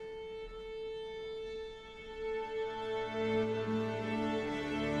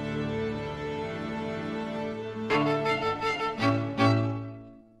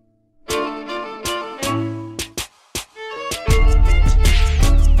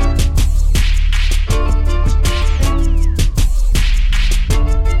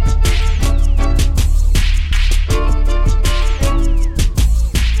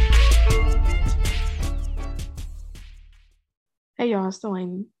it's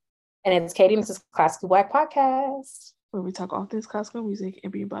Delaney. And it's Katie, and this is Classically Black Podcast, where we talk all things classical music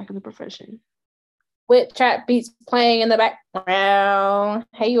and being Black in the profession. With trap beats playing in the background.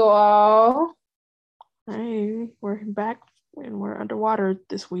 Hey, you all. Hey, we're back and we're underwater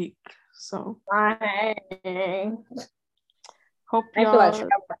this week. So, Hi. Hope I feel like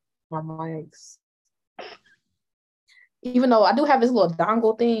my mics. Even though I do have this little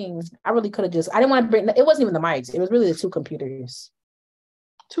dongle thing, I really could have I didn't want to bring, it wasn't even the mics. It was really the two computers.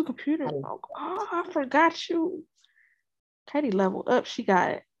 Two computers? Oh, I forgot you. Katie leveled up. She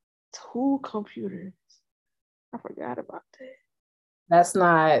got two computers. I forgot about that. That's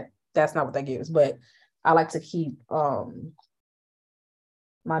not what that gives, but I like to keep my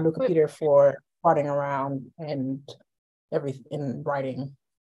new computer for farting around and everything, and writing,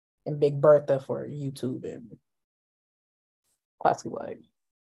 and Big Bertha for YouTube and Classically Black.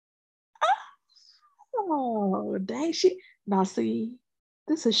 Oh, dang. Now see,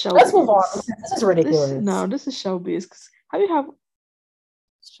 this is showbiz. Let's move on. This is ridiculous. This is showbiz. How do you have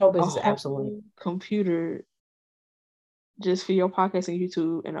showbiz is absolutely computer just for your podcast and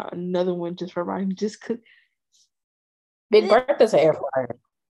YouTube, and another one just for writing? Just could Big Bertha's an air fryer.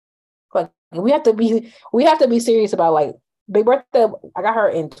 Like we have to be serious about, like, Big Bertha. I got her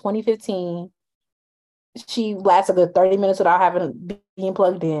in 2015. She lasted a good 30 minutes without being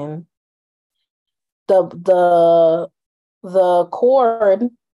plugged in. The cord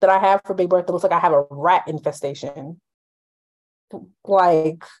that I have for Big Bertha looks like I have a rat infestation.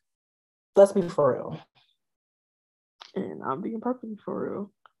 Like, let's be for real. And I'm being perfectly for real.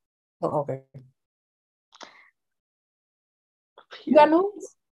 Oh, okay. You got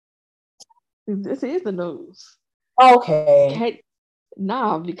news? This is the news. Okay.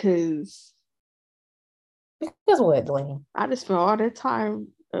 Because what, Delaney? I just spent all that time.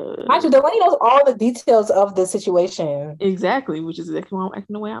 Mind you, Delaney knows all the details of the situation. Exactly, which is exactly why I'm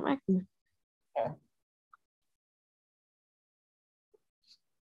acting the way I'm acting. Okay.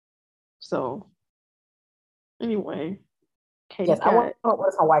 So, anyway, Katie. Yes, I want to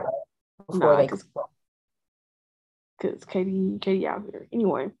work on Whiplash before they. Because Katie out here.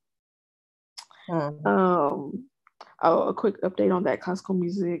 Anyway. Mm-hmm. A quick update on that classical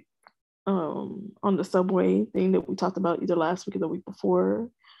music on the subway thing that we talked about either last week or the week before,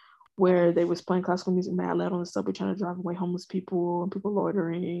 where they was playing classical music mad loud on the subway, trying to drive away homeless people and people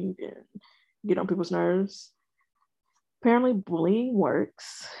loitering and get on people's nerves. Apparently bullying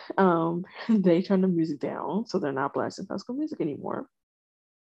works. They turned the music down, so they're not blasting classical music anymore.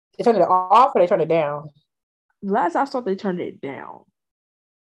 They turned it off or they turned it down? Last I saw, they turned it down.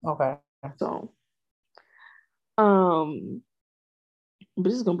 Okay. So, but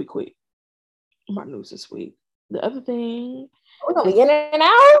this is gonna be quick. My news this week. The other thing, we're gonna be in and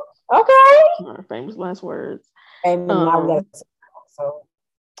out. Okay. Our famous last words. So,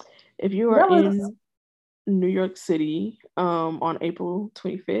 if you are in New York City, on April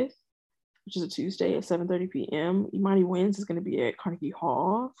 25th, which is a Tuesday at 7:30 p.m., Imani Wins is going to be at Carnegie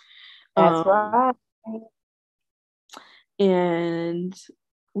Hall. That's right. And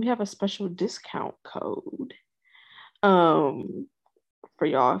we have a special discount code for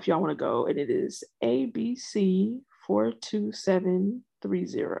y'all if y'all want to go, and it is ABC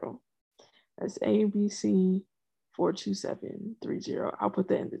 42730. That's ABC 42730. I'll put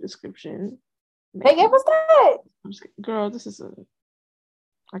that in the description. Hey, give us that. Girl,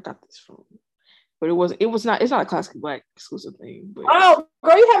 I got this from, but it's not a Classically Black exclusive thing. But oh,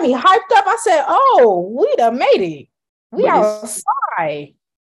 girl, you had me hyped up. I said, oh, we done made it. We are outside.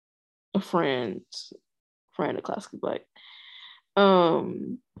 A friend of Classically Black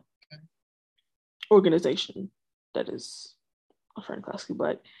organization that is a friend of Classically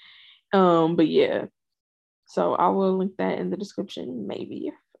Black. But yeah, so I will link that in the description, maybe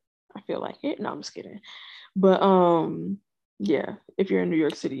if I feel like it. No, I'm just kidding. But yeah, if you're in New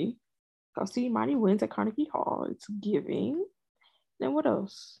York City, go see Mighty Wins at Carnegie Hall. It's giving. Then what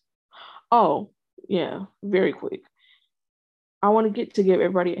else? Oh, yeah, very quick. I want to give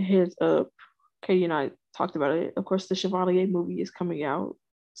everybody a heads up. Katie and I talked about it. Of course, the Chevalier movie is coming out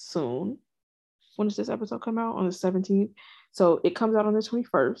soon. When does this episode come out? On the 17th. So it comes out on the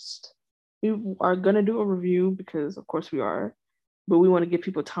 21st. We are going to do a review because, of course, we are. But we want to give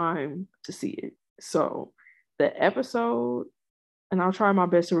people time to see it. So the episode, and I'll try my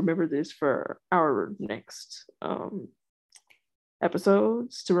best to remember this for our next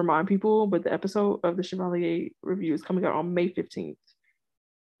episodes to remind people, but the episode of the Chevalier review is coming out on May 15th.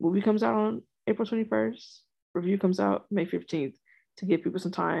 Movie comes out on April 21st. Review comes out May 15th to give people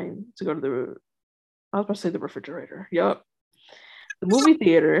some time to go to the refrigerator. Yup. The movie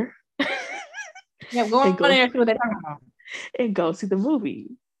theater. Yeah, go on there and see what they're talking about. and go see the movie.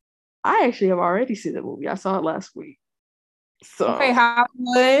 I actually have already seen the movie. I saw it last week. So Okay,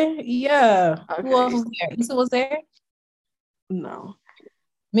 Hollywood. Yeah. okay. Who else was there? Issa was there? No.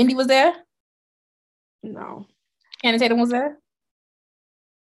 Mindy was there? No. Channing Tatum was there?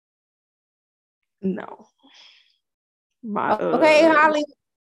 No. My Okay, Hollywood.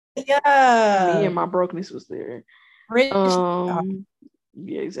 me Yeah. and my brokenness was there. Rich.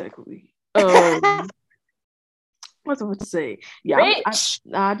 Yeah, exactly. What's I supposed to say? Yeah,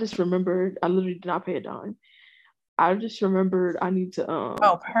 I just remembered. I literally did not pay a dime. I just remembered I need to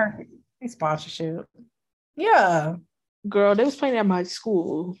Oh, perfect. Sponsorship. Yeah. girl, they was playing at my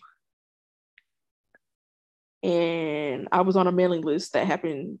school. And I was on a mailing list that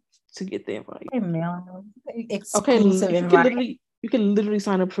happened to get the invite. Exclusive invite. You can literally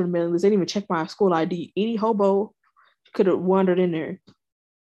sign up for the mailing list. They didn't even check my school ID. Any hobo could have wandered in there.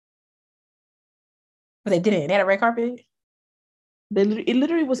 But they didn't. They had a red carpet. It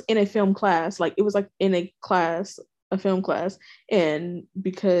literally was in a film class. Like it was like in a film class. And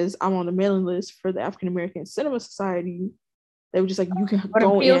because I'm on the mailing list for the African American Cinema Society, they were just like, you can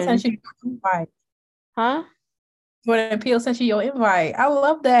go in. Sent you invite. Huh? Jordan Peele sent you your invite. I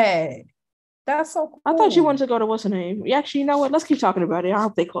love that. That's so cool. I thought you wanted to go to what's her name? Yeah, actually, you know what? Let's keep talking about it. I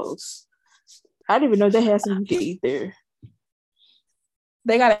hope they close. I didn't even know they had something you could eat there.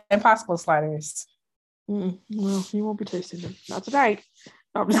 They got Impossible sliders. Well, you won't be tasting them. Not tonight.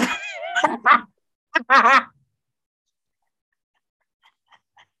 No, I'm just...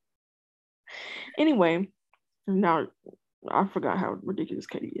 Anyway, now I forgot how ridiculous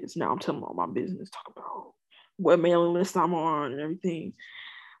Katie is. Now I'm telling all my business, talk about what mailing list I'm on and everything.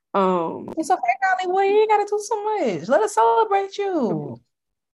 It's okay, Hollywood. You ain't gotta do so much. Let us celebrate you.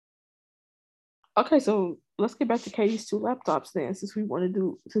 Okay, so let's get back to Katie's 2 laptops then, since we want to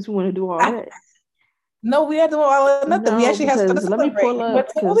do all that. No, we have to do all of nothing. No, we actually have to let me pull up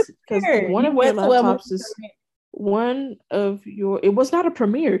because one of your laptops is one of your. It was not a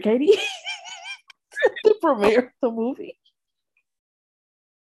premiere, Katie. The premiere, the movie.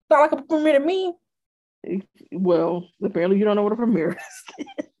 Not like a premiere to me. Well, apparently you don't know what a premiere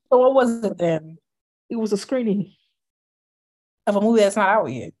is. So what was it then? It was a screening of a movie that's not out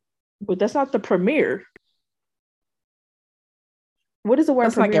yet. But that's not the premiere. What is the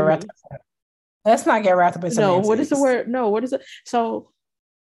word premiere mean? Let's not get wrapped up in semantics. No, what is the word? No, what is it? So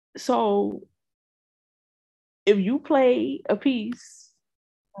if you play a piece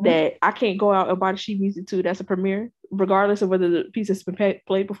that I can't go out and buy the sheet music to, that's a premiere, regardless of whether the piece has been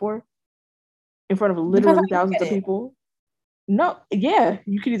played before in front of literally thousands of people. No, yeah,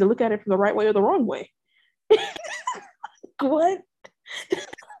 you can either look at it from the right way or the wrong way. What?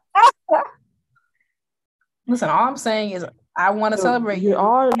 Listen, all I'm saying is I want to celebrate you.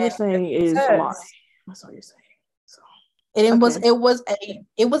 All you're saying is a lie. That's all you're saying. So, and it was a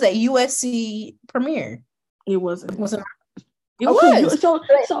USC premiere. It wasn't. It was.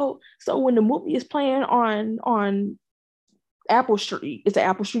 So when the movie is playing on Apple Street, it's an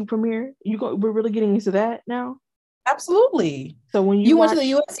Apple Street premiere. We're really getting into that now. Absolutely. So when you went to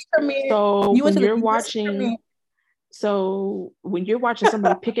the USC premiere, so when you're watching. So when you're watching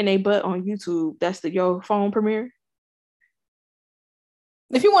somebody picking a butt on YouTube, that's your phone premiere.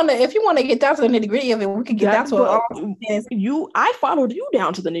 If you want to get down to the nitty gritty of it, we could get down to it. I followed you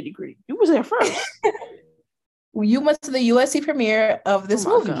down to the nitty gritty. You was there first. You went to the USC premiere of this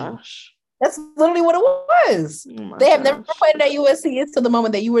movie. Gosh. That's literally what it was. They have never played it at USC until the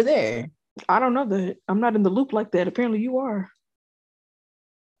moment that you were there. I don't know that. I'm not in the loop like that. Apparently, you are.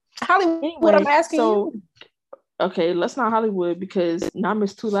 Hollywood. Anyway, I'm asking you. Okay, let's not Hollywood because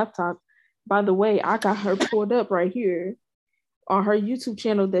Nama's 2 laptops. By the way, I got her pulled up right here on her YouTube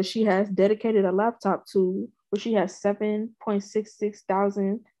channel that she has dedicated a laptop to, where she has 7.66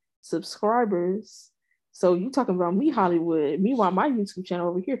 thousand subscribers. So you talking about me, Hollywood. Meanwhile, my YouTube channel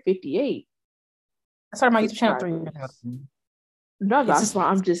over here, 58. I started my YouTube channel 3 years ago. No, that's why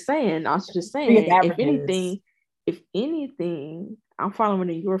I'm just saying. I was just saying, if anything, I'm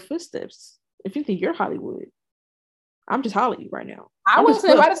following in your footsteps. If anything, you're Hollywood. I'm just Holly right now. I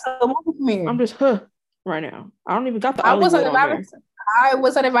wasn't invited to a movie premiere. I'm just right now. I don't even got the Hollywood I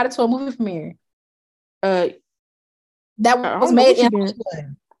wasn't invited to a movie premiere. That was made in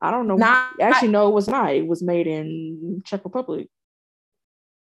Hollywood. I don't know. Actually, no, it was not. It was made in Czech Republic.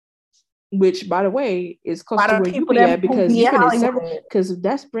 Which, by the way, is close to where you be at because you've been in several. Because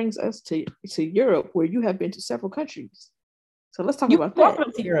that brings us to Europe, where you have been to several countries. So let's talk about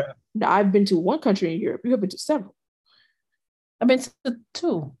that. To Europe. I've been to one country in Europe. You have been to several. I've been to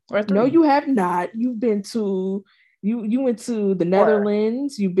 2 or 3. No, you have not. You've been to you went to the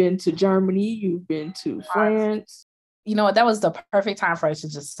Netherlands. You've been to Germany. You've been to France. You know what? That was the perfect time for us to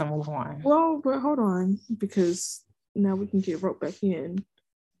just to move on. Well, but hold on, because now we can get roped back in.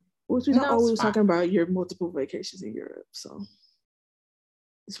 What was we, No, we was talking about your multiple vacations in Europe, so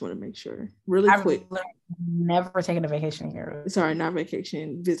just want to make sure. Really quick. Never taken a vacation in Europe. Sorry, not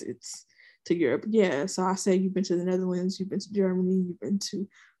vacation, visits to Europe. Yeah, so I say you've been to the Netherlands, you've been to Germany, you've been to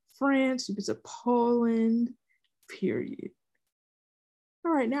France, you've been to Poland, period.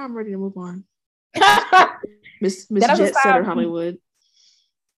 All right, now I'm ready to move on. Miss Jet Setter Hollywood.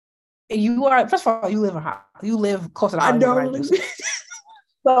 You are, first of all, you live close to Hollywood. I know.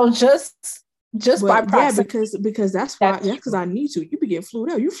 So just by proximity. Yeah, because that's why. That's because I need to. You be getting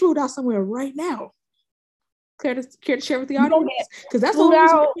flued out. You flew out somewhere right now. Care to share with the audience? Because that's the only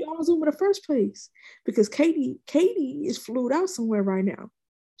reason we on Zoom in the first place. Because Katie is flued out somewhere right now.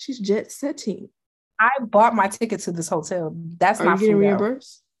 She's jet setting. I bought my ticket to this hotel. That's Are not you getting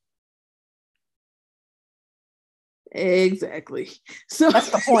reimbursed? Exactly. So that's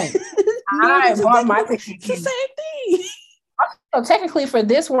the point. I bought my ticket. It's the same thing. So technically, for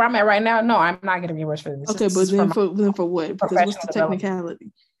this where I'm at right now, no, I'm not getting reimbursed for this. Okay, but then for what? Because what's the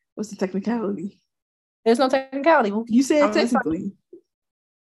technicality? What's the technicality? There's no technicality. You said technically.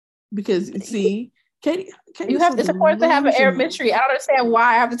 Because see, Katie you have it's important to have an air entry. I don't understand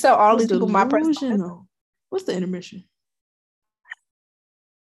why I have to tell all these people my personal. What's the intermission?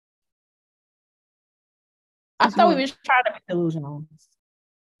 I thought we were trying to be delusional.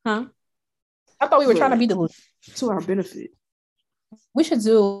 Huh? I thought we were trying to be delusional. To our benefit. We should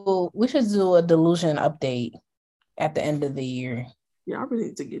do a delusion update at the end of the year. Yeah, I really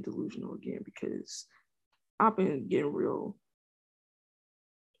need to get delusional again because I've been getting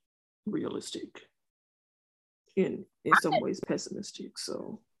realistic in some ways pessimistic.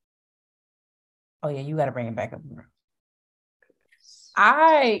 So oh yeah, you gotta bring it back up.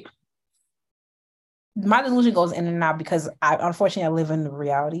 My delusion goes in and out because unfortunately I live in the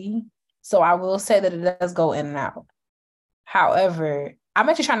reality. So I will say that it does go in and out. However, I'm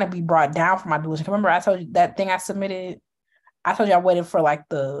actually trying to be brought down from my delusion. Remember I told you that thing I submitted? I told you I'm waiting for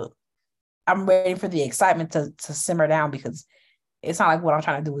the excitement to simmer down because it's not like what I'm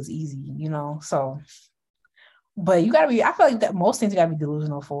trying to do is easy, you know? So, but I feel like that most things you gotta be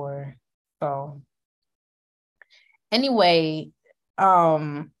delusional for. So anyway,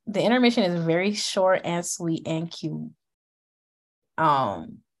 the intermission is very short and sweet and cute.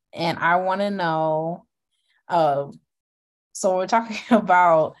 And I want to know, so we're talking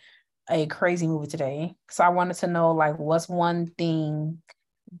about a crazy movie today. So I wanted to know, like, what's one thing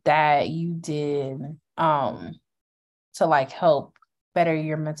that you did, to like help better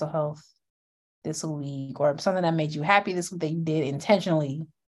your mental health this week, or something that made you happy this week that you did intentionally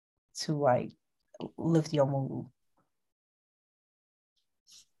to like lift your mood.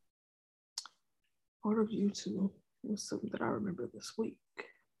 Part of YouTube was something that I remember this week.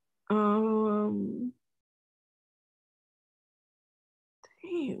 Damn,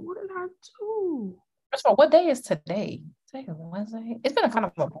 what did I do? First of all, what day is today? Today is Wednesday. It's been a kind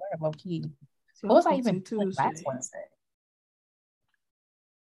of a blur, low key. What was I even doing last Wednesday?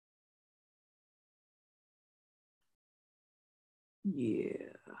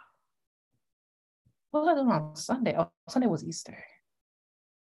 Yeah. What was I doing on Sunday? Oh, Sunday was Easter.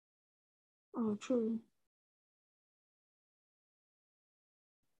 Oh, true.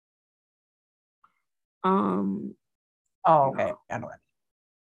 Oh, okay. I know that.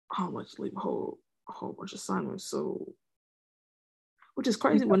 I want to leave a whole bunch of assignments. So, which is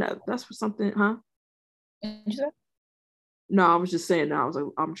crazy when that's for something, huh? No, I was just saying that. I was like,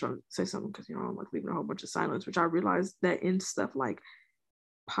 I'm trying to say something because I'm like leaving a whole bunch of silence, which I realized that in stuff like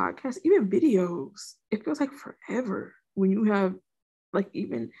podcasts, even videos, it feels like forever when you have like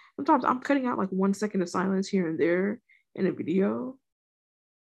even sometimes I'm cutting out like 1 second of silence here and there in a video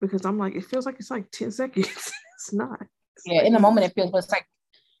because I'm like, it feels like it's like 10 seconds. It's not. Yeah, in the moment it feels, but it's like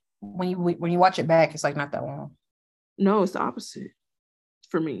when you watch it back, it's like not that long. No, it's the opposite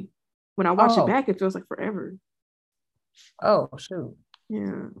for me. When I watch it back, it feels like forever. Oh, shoot.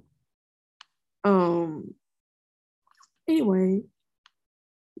 Yeah. Anyway,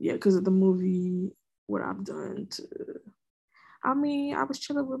 yeah, because of the movie, what I've done I was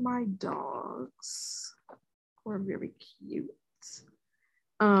chilling with my dogs. Who are very cute.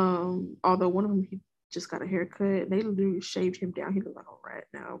 Although one of them he just got a haircut. They literally shaved him down. He looks like a rat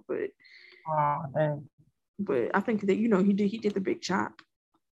now, but I think that he did the big chop.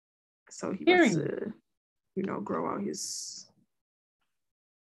 So he wants to, grow out his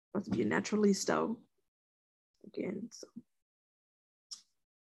wants to be a naturalisto again. So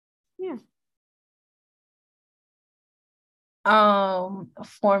yeah.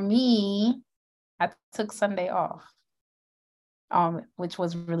 For me, I took Sunday off. which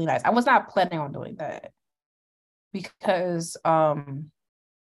was really nice. I was not planning on doing that because I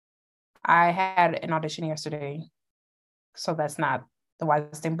had an audition yesterday, so that's not the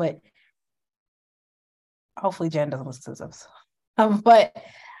wisest thing. But hopefully, Jen doesn't listen to this. But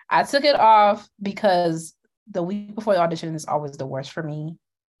I took it off because the week before the audition is always the worst for me.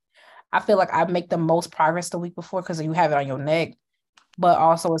 I feel like I make the most progress the week before because you have it on your neck, but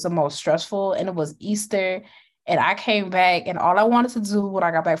also it's the most stressful. And it was Easter, and I came back, and all I wanted to do when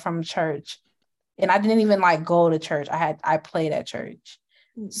I got back from church, and I didn't even like go to church. I played at church,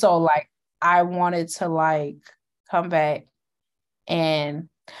 so like I wanted to like come back. And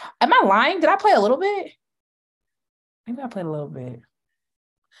am I lying? Did I play a little bit? Maybe I played a little bit.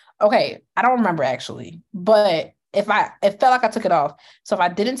 Okay, I don't remember actually, but it felt like I took it off. So if I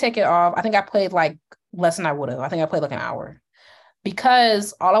didn't take it off, I think I played like less than I would have. I think I played like an hour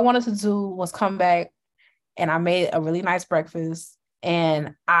because all I wanted to do was come back, and I made a really nice breakfast,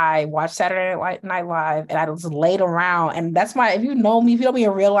 and I watched Saturday Night Live, and I just laid around. And that's if you know me, if you know me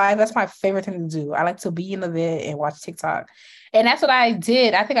in real life, that's my favorite thing to do. I like to be in the bed and watch TikTok. And that's what I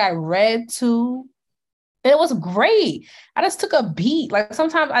did. I think I read too. And it was great. I just took a beat. Like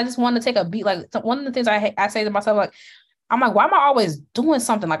sometimes I just want to take a beat. Like one of the things I say to myself, like, I'm like, why am I always doing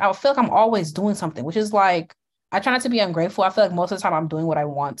something? Like I feel like I'm always doing something, which is like, I try not to be ungrateful. I feel like most of the time I'm doing what I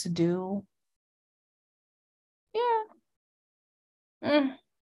want to do. Yeah. Yeah.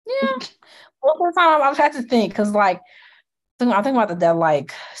 Most of the time I'm trying to think because like I'm thinking about that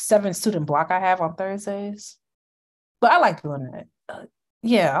like 7 student block I have on Thursdays. But I like doing that.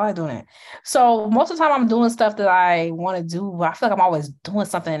 Yeah, I like doing it. So most of the time I'm doing stuff that I want to do, but I feel like I'm always doing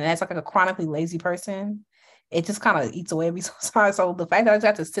something, and that's like a chronically lazy person. It just kind of eats away at me sometimes. So the fact that I just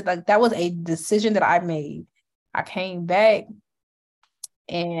have to sit, like, that was a decision that I made. I came back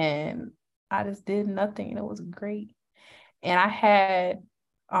and I just did nothing, and it was great. And I had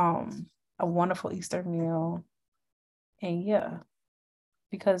a wonderful Easter meal. And yeah,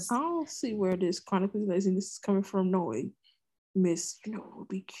 because I don't see where this chronically laziness is coming from. No way. Miss, it would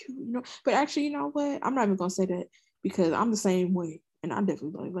be cute, But actually, you know what? I'm not even gonna say that because I'm the same way, and I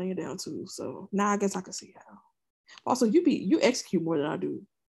definitely like laying down too. So now I guess I can see how. Also, you execute more than I do.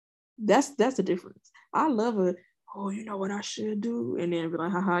 That's the difference. I love a you know what I should do, and then be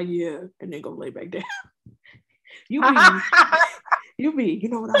like, haha, yeah, and then go lay back down. you be you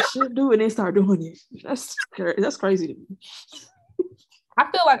know what I should do, and then start doing it. That's crazy to me.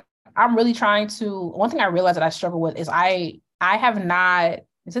 I feel like I'm really trying to. One thing I realized that I struggle with is I have not.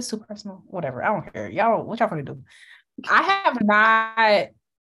 Is this too personal? Whatever. I don't care. Y'all, what y'all gonna do? I have not.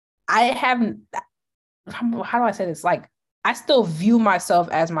 I haven't. How do I say this? Like, I still view myself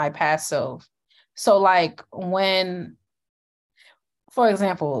as my past self. So, like, when, for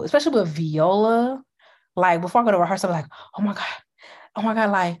example, especially with viola, like before I go to rehearsal, I'm like, oh my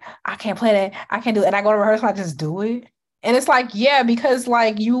God, like I can't play that. I can't do it. And I go to rehearsal, I just do it. And it's like, yeah, because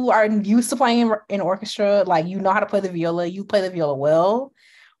like you are used to playing in orchestra, like you know how to play the viola, you play the viola well.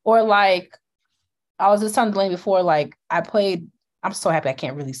 Or like I was just telling Delaney before, like I'm so happy I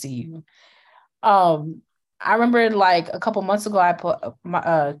can't really see you. I remember like a couple months ago, I put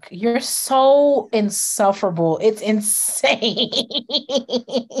you're so insufferable. It's insane.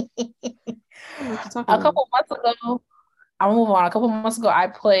 What you talking A about? couple months ago, I'll move on. A couple months ago, I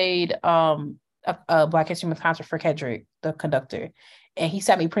played a Black History Month concert for Kedrick, the conductor, and he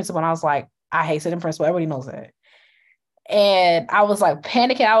sat me principal, and I was like, I hate sitting principal. Everybody knows that. And I was like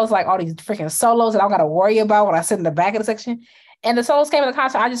panicking. I was like, all these freaking solos that I don't got to worry about when I sit in the back of the section. And the solos came in the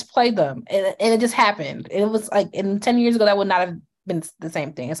concert. I just played them, and it just happened. It was like, in 10 years ago, that would not have been the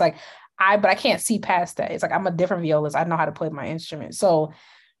same thing. It's like but I can't see past that. It's like I'm a different violist. I know how to play my instrument. So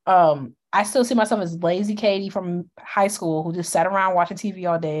I still see myself as lazy Katie from high school who just sat around watching TV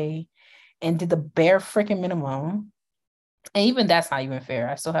all day and did the bare freaking minimum. And even that's not even fair.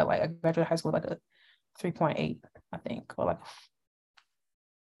 I still had like I graduated high school with like a 3.8, I think, or like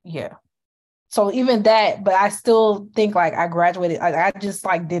yeah. So even that, but I still think like I graduated. I just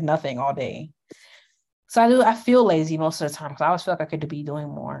like did nothing all day. So I feel lazy most of the time because I always feel like I could be doing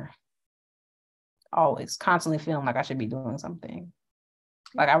more. Always constantly feeling like I should be doing something.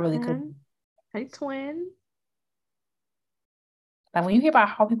 Like I really could. Hey, twin. Like when you hear about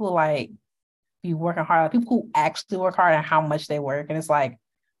how people like be working hard, like people who actually work hard and how much they work, and it's like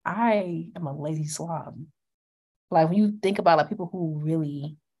I am a lazy slob. Like when you think about like people who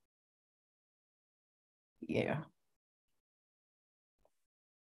really, yeah.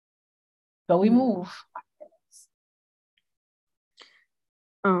 So we move.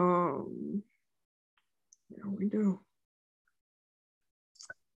 Yeah, we do.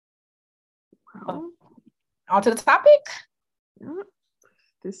 Well, On to the topic. Yeah.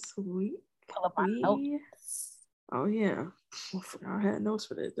 This week, Pull up my notes. oh yeah, I had notes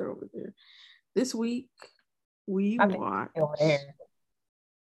for that. They're over there. This week we watched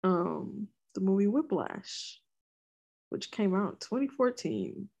the movie Whiplash, which came out in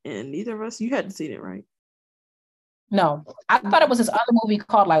 2014, and neither of us, you hadn't seen it, right? No, I thought it was this other movie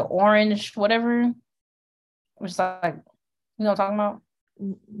called like Orange, whatever. Which is like, you know what I'm talking about?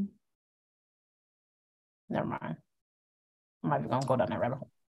 Mm-mm. Never mind. I'm not even gonna go down that rabbit hole.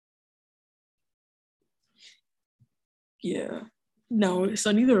 Yeah. No,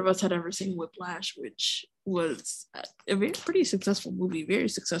 so neither of us had ever seen Whiplash, which was a pretty successful movie, very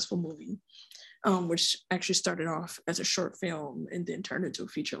successful movie, which actually started off as a short film and then turned into a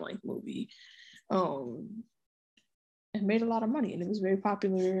feature-length movie. And made a lot of money, and it was very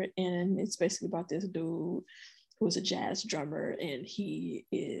popular. And it's basically about this dude who was a jazz drummer, and he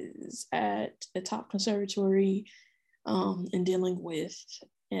is at a top conservatory and dealing with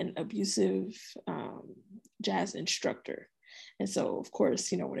an abusive jazz instructor. And so, of course,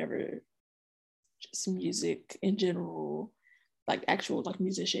 whenever just music in general, like actual like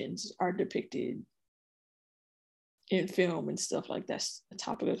musicians are depicted in film and stuff, like that's a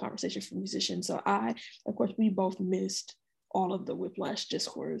topic of conversation for musicians. So of course, we both missed all of the Whiplash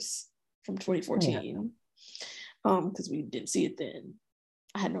discourse from 2014 because we didn't see it then.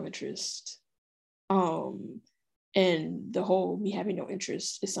 I had no interest. And the whole me having no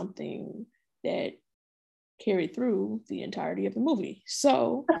interest is something that carried through the entirety of the movie.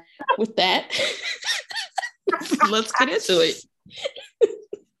 So with that, let's get into it.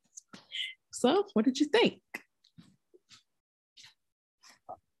 So what did you think?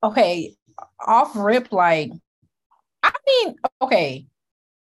 Okay, off rip, like, I mean, okay.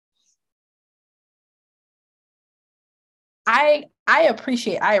 I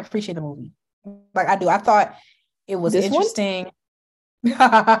appreciate the movie. Like, I do. I thought it was interesting.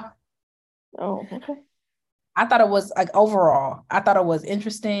 Oh, okay. I thought it was like overall, I thought it was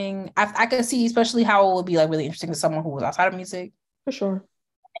interesting. I could see especially how it would be like really interesting to someone who was outside of music. For sure.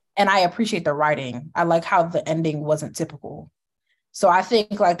 And I appreciate the writing. I like how the ending wasn't typical. So I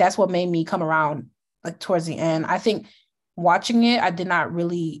think like that's what made me come around like towards the end. I think watching it, I did not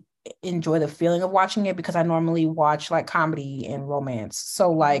really enjoy the feeling of watching it because I normally watch like comedy and romance.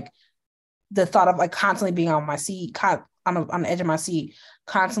 So like the thought of like constantly being on my seat, on the edge of my seat,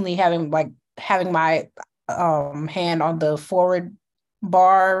 constantly having my hand on the forward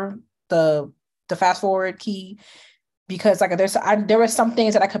bar, the fast forward key, because like there were some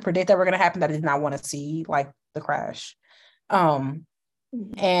things that I could predict that were going to happen that I did not want to see, like the crash, and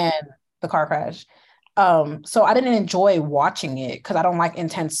the car crash. So I didn't enjoy watching it because I don't like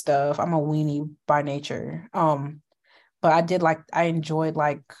intense stuff. I'm a weenie by nature. But I enjoyed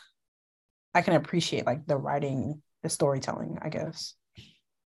like I can appreciate like the writing, the storytelling, I guess.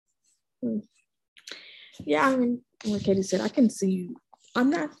 Yeah, I mean, like Katie said, I can see. I'm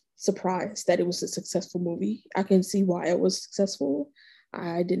not surprised that it was a successful movie. I can see why it was successful.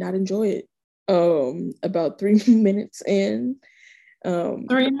 I did not enjoy it. About 3 minutes in. 3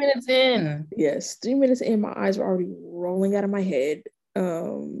 minutes in. Yes, 3 minutes in, my eyes were already rolling out of my head.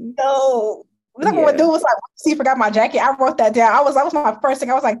 No. Look what dude was like, see, forgot my jacket. I wrote that down. That was my first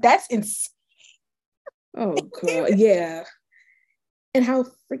thing. I was like, that's insane. Oh god, yeah. And how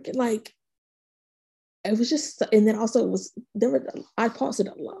freaking like it was just, and then also I paused it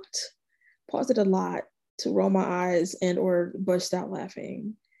a lot to roll my eyes and or bust out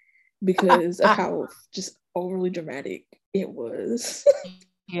laughing because of how just overly dramatic it was.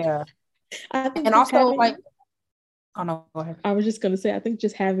 Yeah. I think and also like, oh no, go ahead. I was just gonna say, I think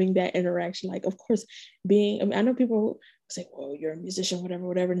just having that interaction, like of course I know people say, well, you're a musician,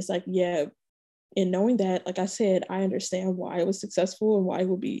 whatever. And it's like, yeah. And knowing that, like I said, I understand why it was successful and why it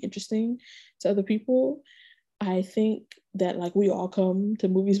would be interesting to other people. I think that like we all come to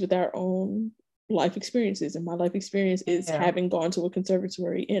movies with our own life experiences. And my life experience is having gone to a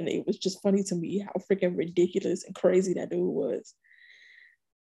conservatory. And it was just funny to me how freaking ridiculous and crazy that dude was.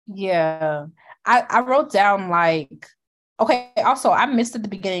 Yeah. I wrote down like, okay, also I missed at the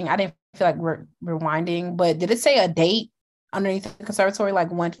beginning. I didn't feel like rewinding, but did it say a date underneath the conservatory,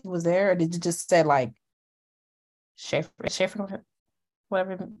 like when he was there, or did it just say like Schaefer,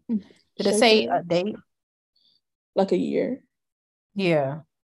 whatever? Did it say a date? Like a year? Yeah.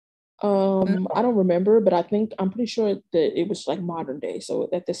 No. I don't remember, but I'm pretty sure that it was like modern day. So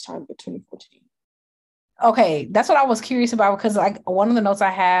at this time, but 2014. Okay, that's what I was curious about because like one of the notes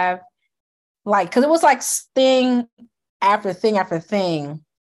I have, like, because it was like thing after thing after thing,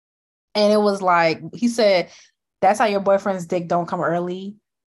 and it was like he said, "That's how your boyfriend's dick don't come early."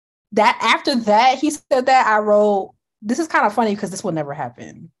 That after that he said that, I wrote, this is kind of funny because this will never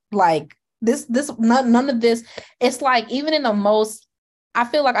happen. Like none of this. It's like even in the most, I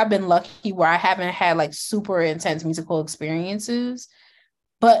feel like I've been lucky where I haven't had like super intense musical experiences.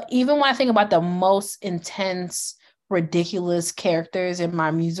 But even when I think about the most intense, ridiculous characters in my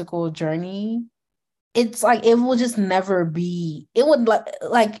musical journey, it's like it will just never be. It would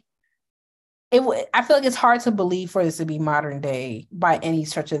like it. I feel like it's hard to believe for this to be modern day by any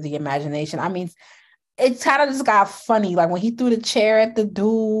stretch of the imagination. I mean, it kind of just got funny. Like when he threw the chair at the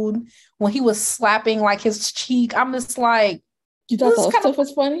dude, when he was slapping like his cheek, I'm just like, you thought that stuff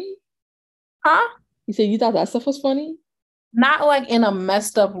was funny? Huh? You said you thought that stuff was funny? Not like in a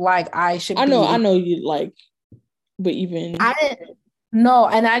messed up, like I should I know you like, but even I didn't no,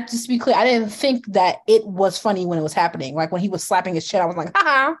 and I just be clear, I didn't think that it was funny when it was happening. Like when he was slapping his chin, I was like,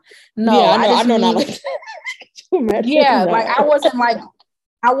 haha. No, yeah, I know not like yeah, like I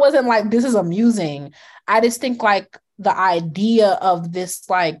wasn't like this is amusing. I just think like the idea of this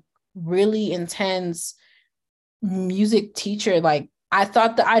like really intense music teacher, like I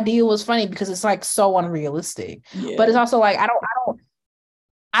thought the idea was funny because it's like so unrealistic. Yeah. But it's also like I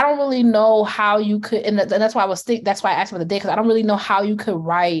don't really know how you could, and that's why that's why I asked about the day, because I don't really know how you could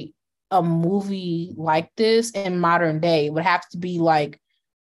write a movie like this in modern day. It would have to be like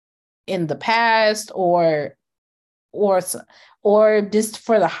in the past or just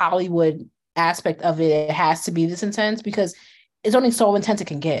for the Hollywood aspect of it, it has to be this intense because it's only so intense it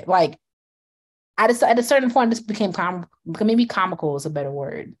can get. Like at a certain point, this became maybe comical is a better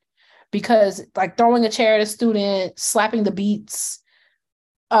word, because like throwing a chair at a student, slapping the beats.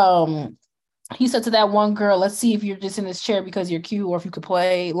 He said to that one girl, let's see if you're just in this chair because you're cute or if you could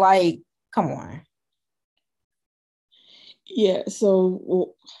play. Like, come on. Yeah,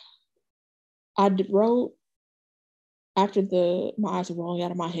 so I wrote after my eyes were rolling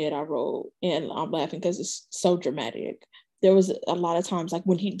out of my head, I wrote, and I'm laughing because it's so dramatic. There was a lot of times like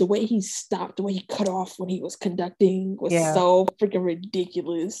when the way he stopped, the way he cut off when he was conducting was so freaking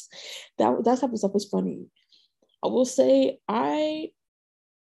ridiculous. That type of stuff was funny. I will say I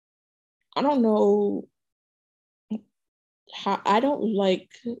don't know how I don't like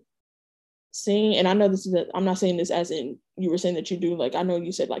seeing, and I know this is I'm not saying this as in you were saying that you do, like I know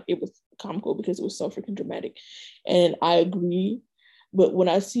you said like it was comical because it was so freaking dramatic, and I agree, but when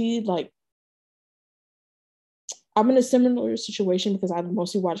I see like I'm in a similar situation because I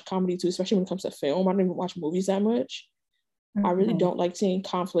mostly watch comedy too, especially when it comes to film. I don't even watch movies that much. Mm-hmm. I really don't like seeing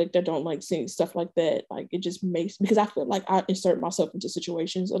conflict. I don't like seeing stuff like that. Like it just makes, because I feel like I insert myself into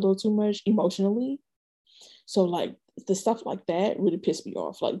situations a little too much emotionally. So like the stuff like that really pissed me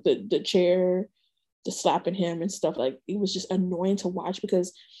off. Like the chair, the slapping him and stuff, like it was just annoying to watch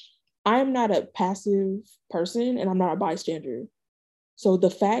because I'm not a passive person and I'm not a bystander. So the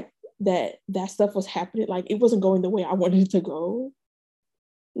fact that stuff was happening, like it wasn't going the way I wanted it to go,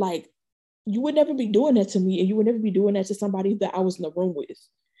 like you would never be doing that to me and you would never be doing that to somebody that I was in the room with.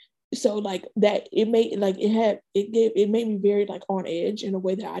 So like that, it made me very like on edge in a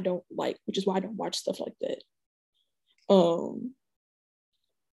way that I don't like, which is why I don't watch stuff like that.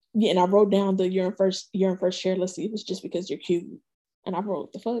 Yeah, and I wrote down the you're in first share, let's see if it's just because you're cute. And I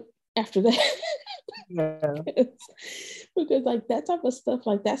wrote the fuck after that. Yeah. because like that type of stuff,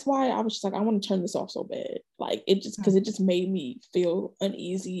 like that's why I was just like, I want to turn this off so bad. Like it just because it just made me feel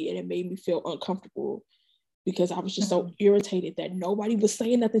uneasy and it made me feel uncomfortable because I was just so irritated that nobody was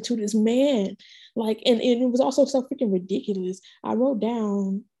saying nothing to this man. Like, and it was also so freaking ridiculous. I wrote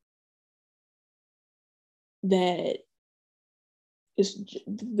down that it's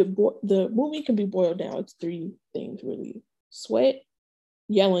the movie can be boiled down to three things really: sweat,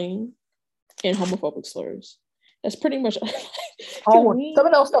 yelling, and homophobic slurs. That's pretty much. Some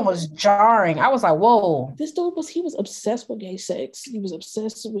of those stuff was jarring. I was like, whoa. This dude he was obsessed with gay sex. He was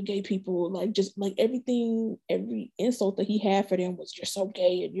obsessed with gay people. Like just like everything, every insult that he had for them was, you're so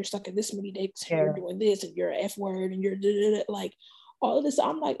gay and you're sucking this many dicks and you're doing this and you're an F word and you're like all of this.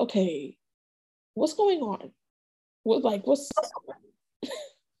 I'm like, okay, what's going on? What's It's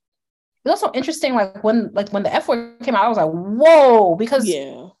also interesting, like when the F word came out, I was like, whoa, because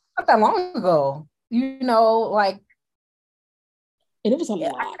not that long ago, like, and it was a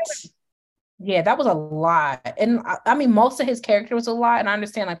lot. Yeah, that was a lot. And I mean, most of his character was a lot, and I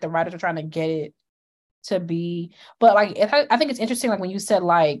understand like the writers were trying to get it to be, but like I think it's interesting, like when you said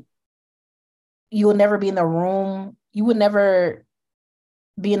like you would never be in the room, you would never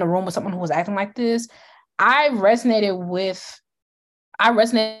be in a room with someone who was acting like this. I resonated with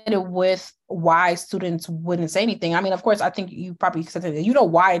why students wouldn't say anything. I mean, of course, I think you probably said that,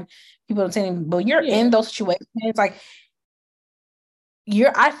 why people don't say anything, but you're in those situations. It's like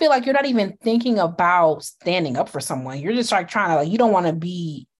I feel like you're not even thinking about standing up for someone. You're just like trying to, like, you don't want to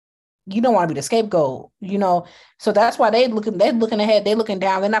be the scapegoat, you know. So that's why they're looking ahead, they're looking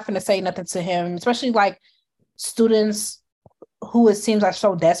down, they're not going to say nothing to him, especially like students who it seems like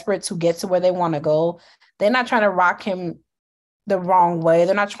so desperate to get to where they want to go. They're not trying to rock him the wrong way.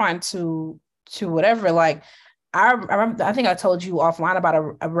 They're not trying to whatever. Like I remember, I think I told you offline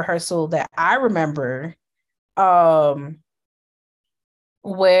about a rehearsal that I remember, um,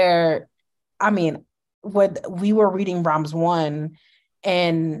 where I mean, when we were reading Brahms one,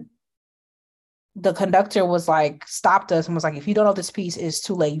 and the conductor was like, stopped us and was like, if you don't know this piece, it's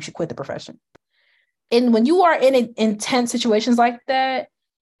too late. You should quit the profession. And when you are in intense situations like that,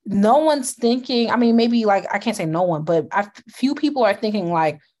 no one's thinking, I mean, maybe like, I can't say no one, but few people are thinking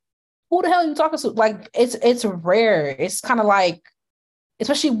like, who the hell are you talking to? Like, it's rare. It's kind of like,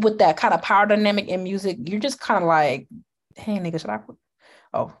 especially with that kind of power dynamic in music, you're just kind of like, hey, nigga, should I quit?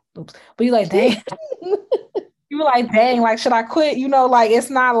 Oh, oops. But you're like, dang. You're like, dang, like, should I quit? You know, like, it's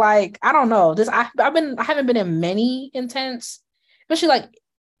not like, I don't know. I haven't been in many intense, especially like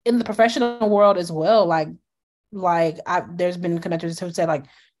in the professional world as well. There's been conductors who said like,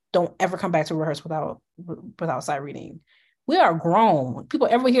 don't ever come back to rehearse without sight reading. We are grown. People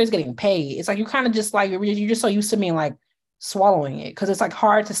everyone here is getting paid. It's like you kind of just like you're just so used to being like swallowing it because it's like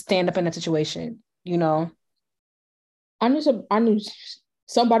hard to stand up in that situation, you know. I knew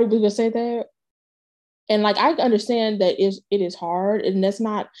somebody was gonna say that, and like I understand that it is hard, and that's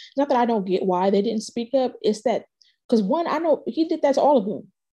not that I don't get why they didn't speak up. It's that because one, I know he did that to all of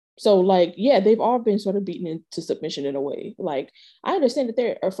them. So like, yeah, they've all been sort of beaten into submission in a way. Like I understand that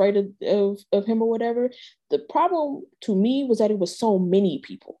they're afraid of him or whatever. The problem to me was that it was so many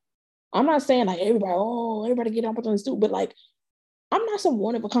people. I'm not saying like everybody get up on this dude, but like I'm not some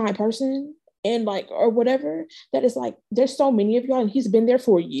one of a kind person and like or whatever that is like there's so many of y'all and he's been there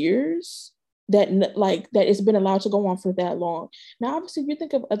for years that like that it's been allowed to go on for that long. Now obviously you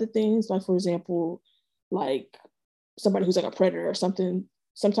think of other things like for example like somebody who's like a predator or something.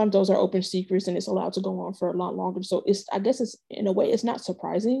 Sometimes those are open secrets and it's allowed to go on for a lot longer. So it's I guess it's in a way it's not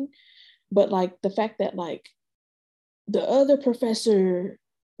surprising, but like the fact that like the other professor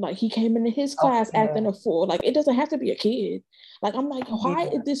like he came into his class acting a fool. Like it doesn't have to be a kid. Like I'm like, why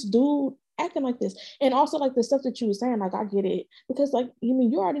is this dude acting like this? And also like the stuff that you were saying, like I get it because like you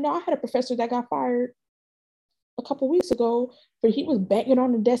mean you already know I had a professor that got fired a couple weeks ago, but he was banging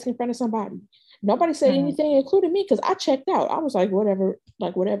on the desk in front of somebody. Nobody said anything, including me, because I checked out. I was like, whatever,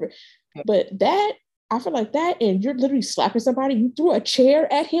 like whatever. But that I feel like that, and you're literally slapping somebody. You threw a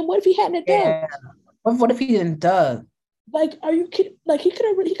chair at him. What if he hadn't done? What if he didn't dug? Like, are you kidding? Like, he could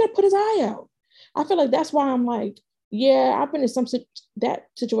have put his eye out. I feel like that's why I'm like, yeah, I've been in that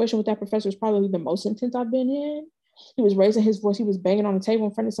situation with that professor is probably the most intense I've been in. He was raising his voice. He was banging on the table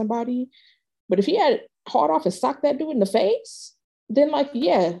in front of somebody. But if he had hauled off and socked that dude in the face, then like,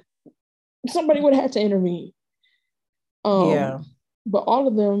 yeah, somebody would have had to intervene. Yeah. But all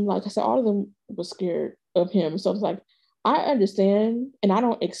of them, like I said, all of them were scared of him. So it's like, I understand, and I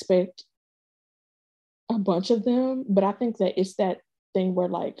don't expect a bunch of them, but I think that it's that thing where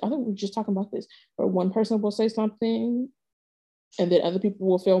like I think we were just talking about this, where one person will say something and then other people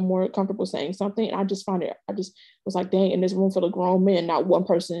will feel more comfortable saying something. And I just find it, I just was like, dang, in this room full of grown men, not one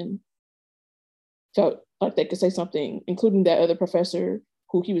person felt like they could say something, including that other professor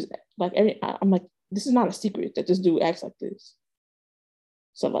who he was like, I'm like, this is not a secret that this dude acts like this.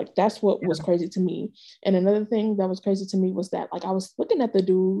 So like that's what was crazy to me. And another thing that was crazy to me was that like I was looking at the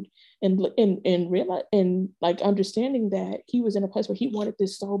dude and realize and like understanding that he was in a place where he wanted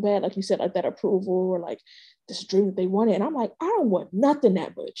this so bad, like you said, like that approval or like this dream that they wanted. And I'm like, I don't want nothing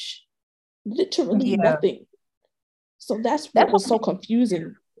that much, literally nothing. So that's what was so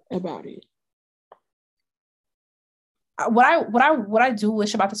confusing about it. What I do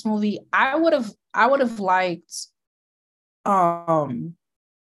wish about this movie, I would have liked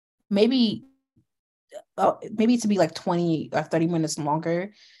maybe to be like 20 or 30 minutes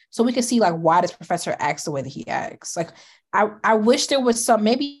longer so we could see like why this professor acts the way that he acts. Like I wish there was some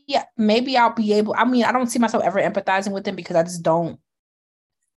maybe I'll be able, I mean, I don't see myself ever empathizing with him because I just don't,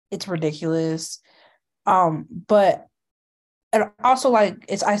 it's ridiculous. But and also like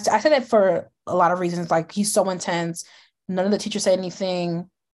I said that for a lot of reasons, like he's so intense, none of the teachers say anything.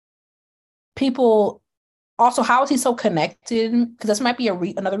 People also, how is he so connected? Because this might be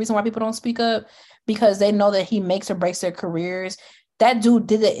another reason why people don't speak up, because they know that he makes or breaks their careers. That dude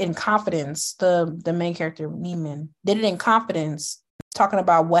did it in confidence. The main character, Neiman, did it in confidence, talking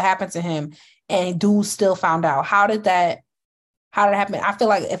about what happened to him, and dude still found out. How did that how did it happen? I feel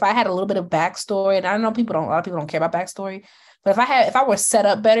like if I had a little bit of backstory, and I know a lot of people don't care about backstory, but if I were set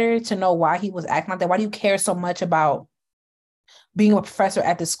up better to know why he was acting like that, why do you care so much about being a professor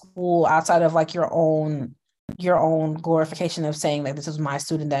at the school outside of like your own glorification of saying like this is my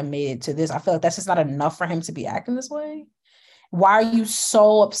student that made it to this? I feel like that's just not enough for him to be acting this way. Why are you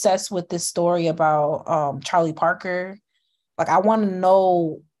so obsessed with this story about Charlie Parker? Like I want to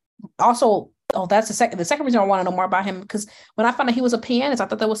know also, oh, that's the second reason I want to know more about him, because when I found out he was a pianist, I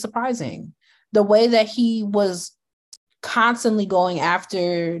thought that was surprising. The way that he was constantly going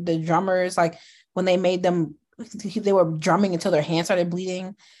after the drummers, like when they made them, they were drumming until their hands started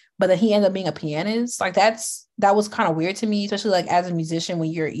bleeding, but then he ended up being a pianist. Like that was kind of weird to me, especially like as a musician,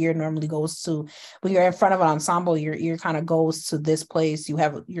 when your ear normally goes to, when you're in front of an ensemble, your ear kind of goes to this place.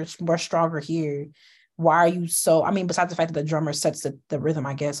 You're more stronger here. Why are you so, I mean, besides the fact that the drummer sets the rhythm,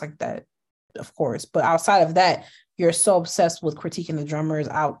 I guess, like that, of course, but outside of that, you're so obsessed with critiquing the drummers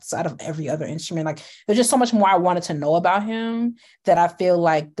outside of every other instrument. Like there's just so much more I wanted to know about him that I feel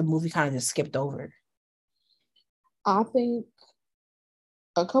like the movie kind of just skipped over. I think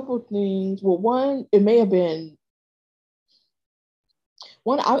a couple of things. Well, one, it may have been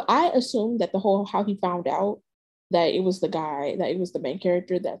one. I assumed that the whole how he found out that it was the guy, that it was the main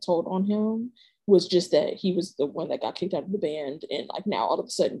character that told on him, was just that he was the one that got kicked out of the band, and like now all of a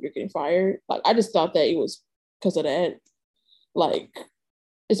sudden you're getting fired. Like I just thought that it was because of that. Like,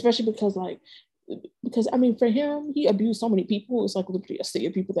 especially because I mean, for him, he abused so many people. It's like literally a sea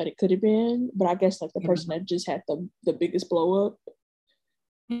of people that it could have been. But I guess like the person that just had the biggest blow up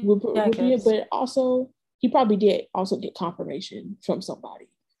would be it. But also, he probably did also get confirmation from somebody.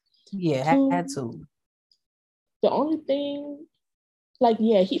 Yeah, Two, had to. the only thing, like,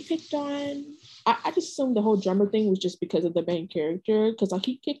 yeah, he picked on. I just assumed the whole drummer thing was just because of the main character. Because like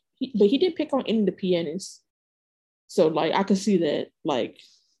but he did pick on any of the pianists. So like I could see that like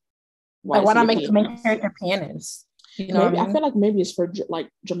Like why not make the main character pianist? You know, maybe I feel like maybe it's for like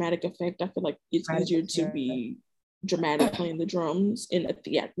dramatic effect. I feel like it's easier to be dramatic playing the drums in a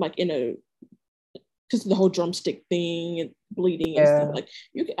theater, like in a, because the whole drumstick thing and bleeding and stuff. Like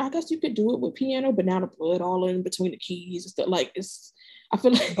I guess you could do it with piano, but now the blood all in between the keys and stuff. Like it's, I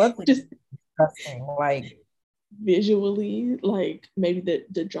feel like just disgusting. Like visually, like maybe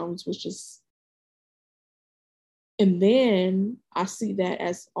the drums was just. And then I see that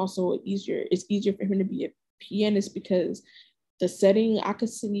as also easier. It's easier for him to be a pianist because the setting, I could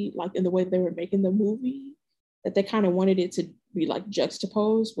see like in the way they were making the movie that they kind of wanted it to be like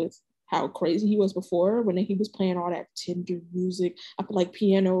juxtaposed with how crazy he was before when he was playing all that tender music. I feel like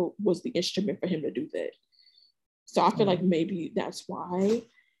piano was the instrument for him to do that. So I feel like maybe that's why.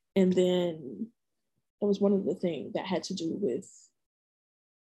 And then it was one of the things that had to do with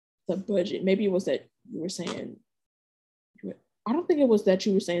the budget. Maybe it was that you were saying, I don't think it was that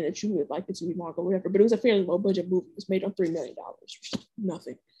you were saying that you would like it to be longer or whatever, but it was a fairly low budget movie. It was made on $3 million, which is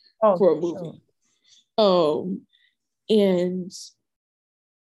nothing for a movie. Sure. And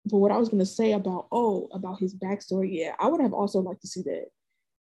but what I was gonna say about his backstory, yeah, I would have also liked to see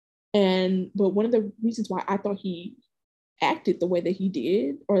that. But one of the reasons why I thought he acted the way that he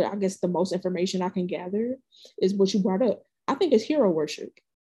did, or I guess the most information I can gather, is what you brought up. I think it's hero worship.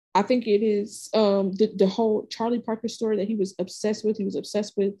 I think it is the whole Charlie Parker story that he was obsessed with. He was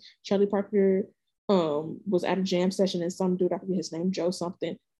obsessed with Charlie Parker. Was at a jam session and some dude, I forget his name, Joe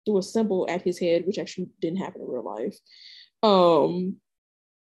something, threw a symbol at his head, which actually didn't happen in real life.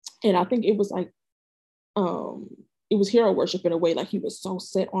 And I think it was like it was hero worship in a way. Like he was so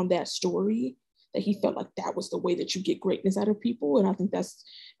set on that story that he felt like that was the way that you get greatness out of people. And I think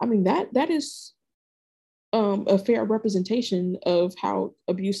that is a fair representation of how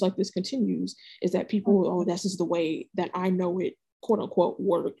abuse like this continues, is that people, this is the way that I know it, quote unquote,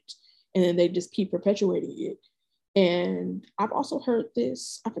 worked. And then they just keep perpetuating it. And I've also heard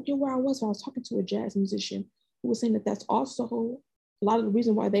this, I forget where I was talking to a jazz musician who was saying that that's also a lot of the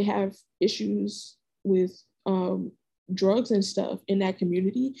reason why they have issues with drugs and stuff in that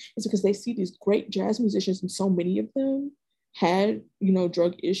community is because they see these great jazz musicians and so many of them had,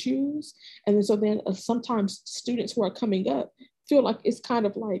 drug issues. And then sometimes students who are coming up feel like it's kind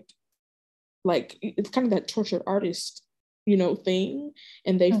of like it's kind of that tortured artist, thing.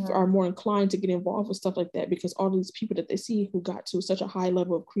 And they are more inclined to get involved with stuff like that because all these people that they see who got to such a high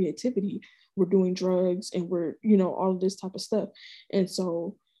level of creativity were doing drugs and were, all of this type of stuff. And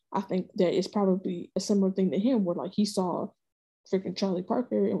so I think that it's probably a similar thing to him where like he saw freaking Charlie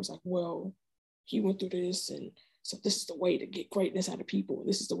Parker and was like, well, he went through this, and so this is the way to get greatness out of people.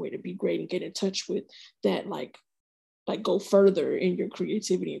 This is the way to be great and get in touch with that like like go further in your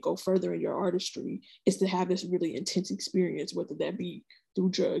creativity and go further in your artistry is to have this really intense experience, whether that be through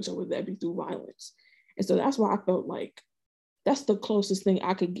drugs or whether that be through violence. And so that's why I felt like that's the closest thing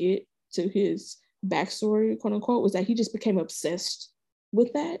I could get to his backstory, quote unquote, was that he just became obsessed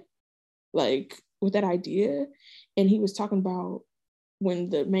with that, like with that idea. And he was talking about when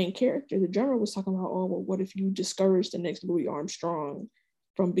the main character, the general, was talking about, oh, well, what if you discourage the next Louis Armstrong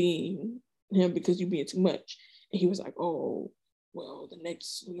from being him because you being too much? And he was like, oh, well, the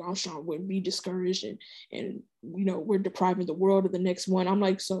next Louis Armstrong wouldn't be discouraged, and you know, we're depriving the world of the next one. I'm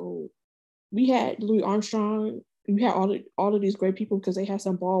like, so we had Louis Armstrong, we had all of these great people because they had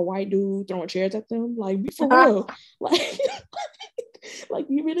some bald white dude throwing chairs at them. Like, be for real. Like, like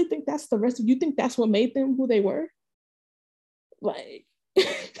you really think that's the rest of you think that's what made them who they were? Like,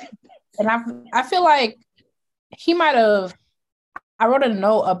 and I feel like he might have. I wrote a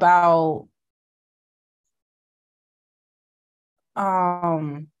note about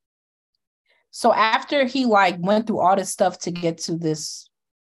so after he like went through all this stuff to get to this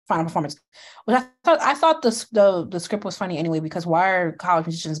final performance, which I thought the script was funny anyway, because why are college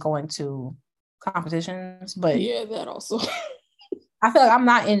musicians going to competitions? But yeah, that also. I feel like I'm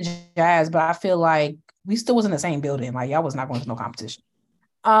not in jazz, but I feel like we still was in the same building. Like y'all was not going to no competition.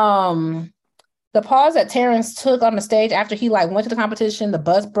 The pause that Terrence took on the stage after he like went to the competition, the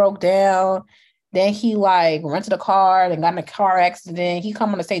bus broke down, then he like rented a car and got in a car accident. He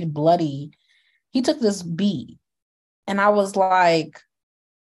come on the stage bloody. He took this beat, and I was like,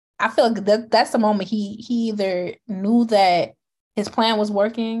 I feel like that's the moment he either knew that his plan was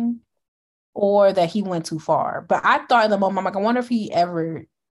working or that he went too far. But I thought in the moment, I'm like, I wonder if he ever.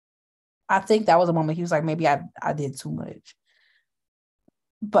 I think that was a moment he was like, maybe I did too much.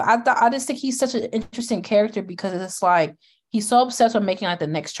 But I just think he's such an interesting character because it's like he's so obsessed with making like the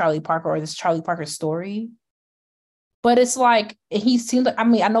next Charlie Parker or this Charlie Parker story. But it's like he seems like, I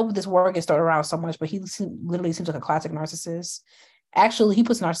mean, I know this word gets thrown around so much, but literally seems like a classic narcissist. Actually, he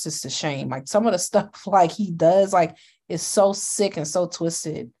puts narcissists to shame. Like some of the stuff like he does, like is so sick and so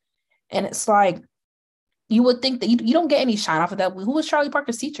twisted. And it's like you would think that you don't get any shine off of that. Who was Charlie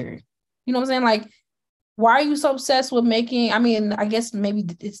Parker's teacher? You know what I'm saying? Like, why are you so obsessed with making? I mean, I guess maybe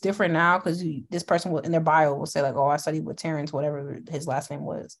it's different now because this person will in their bio will say like, "Oh, I studied with Terrence, whatever his last name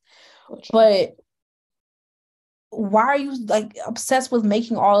was." But why are you like obsessed with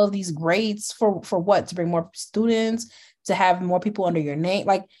making all of these grades for what? To bring more students, to have more people under your name?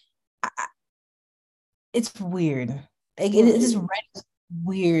 Like, it's weird. Like, it just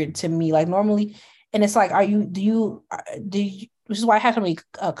weird to me. Like normally, and it's like, do you? Which is why I have so many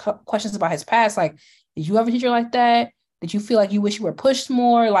questions about his past. Like, did you ever teach her like that? Did you feel like you wish you were pushed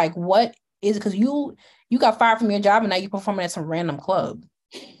more? Like, what is it? Because you got fired from your job and now you're performing at some random club.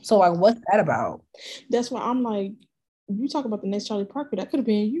 So, like, what's that about? That's why I'm like, you talk about the next Charlie Parker, that could have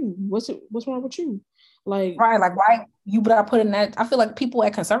been you. What's wrong with you? Like, right, like why you would I put in that? I feel like people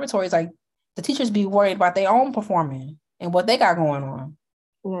at conservatories, like the teachers be worried about their own performing and what they got going on.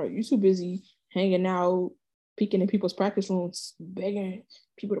 Right, you're too busy hanging out, peeking in people's practice rooms, begging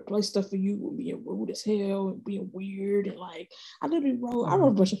people to play stuff for you, being rude as hell and being weird. And like, I literally wrote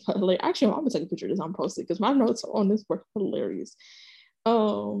a bunch of hilarious. Actually, I'm gonna take a picture of this. I'm posting because my notes on this were hilarious.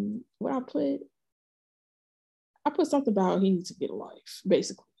 What I put something about he needs to get a life,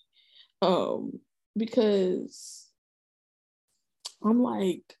 basically. Because I'm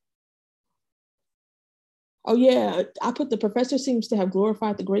like, oh yeah, I put the professor seems to have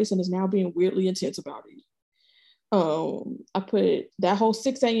glorified the grace and is now being weirdly intense about it. I put that whole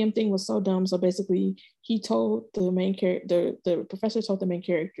 6 a.m. thing was so dumb. So basically, he told the main character, the professor told the main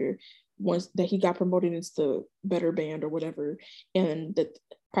character once that he got promoted into the better band or whatever, and that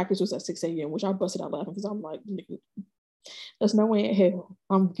practice was at 6 a.m., which I busted out laughing because I'm like, there's no way in hell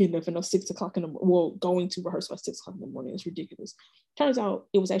I'm getting up at no 6 o'clock in the morning. Well, going to rehearsal at 6 o'clock in the morning. It's ridiculous. Turns out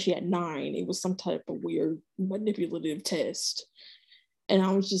it was actually at 9. It was some type of weird manipulative test. And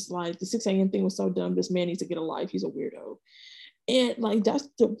I was just like, the 6 a.m. thing was so dumb. This man needs to get a life. He's a weirdo. And like, that's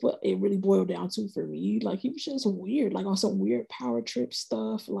what it really boiled down to for me. Like, he was just weird, like on some weird power trip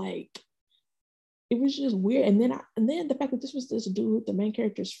stuff. Like, it was just weird. And then the fact that this was this dude, the main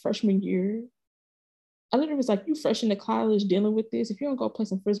character's freshman year, I literally was like, you fresh into college dealing with this. If you don't go play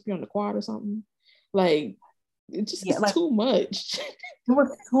some frisbee on the quad or something, like it just is like, too much.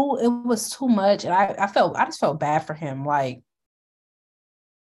 it was too much. And I just felt bad for him. Like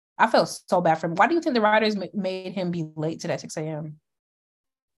I felt so bad for him. Why do you think the writers made him be late to that 6 a.m.?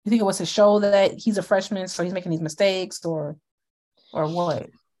 You think it was to show that he's a freshman, so he's making these mistakes, or what?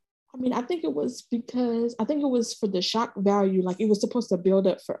 I mean, I think it was for the shock value. Like it was supposed to build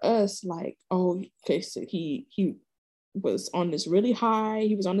up for us. Like, oh, okay, so he was on this really high.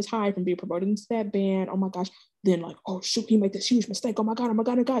 He was on this high from being promoted into that band. Oh my gosh. Then like, oh shoot, he made this huge mistake. Oh my God, oh my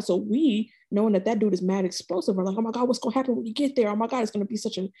God, oh my God. So we, knowing that dude is mad explosive, are like, oh my God, what's gonna happen when you get there? Oh my God, it's gonna be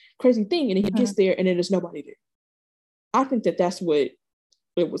such a crazy thing. And then he gets there and then there's nobody there. I think that that's what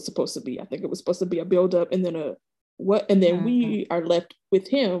it was supposed to be. I think it was supposed to be a build up and then we are left with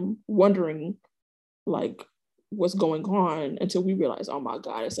him wondering like what's going on until we realize, oh my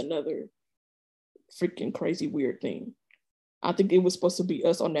God, it's another freaking crazy weird thing. I think it was supposed to be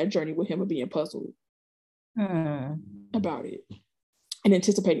us on that journey with him of being puzzled about it and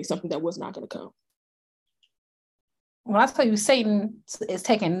anticipating something that was not going to come. When I tell you Satan is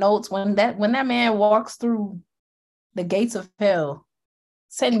taking notes, when that man walks through the gates of hell,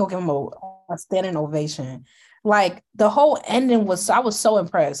 Satan gonna give him a standing ovation. Like the whole ending I was so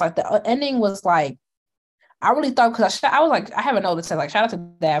impressed. Like the ending was like, I really thought, because I was like, I haven't noticed it. Like, shout out to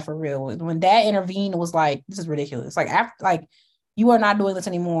Dad for real. When Dad intervened, it was like, this is ridiculous. Like, after, like, you are not doing this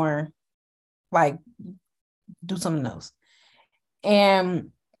anymore. Like, do something else. And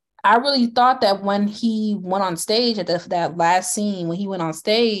I really thought that when he went on stage at that last scene, when he went on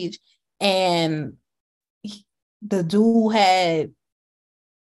stage and the dude had,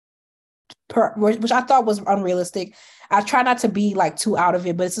 which I thought was unrealistic. I try not to be like too out of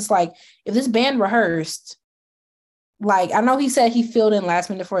it, but it's just like, if this band rehearsed, like, I know he said he filled in last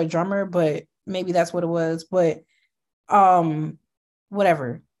minute for a drummer, but maybe that's what it was. But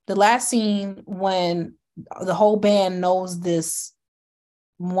whatever. The last scene when the whole band knows this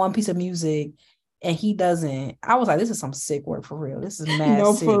one piece of music and he doesn't, I was like, this is some sick work for real. This is mad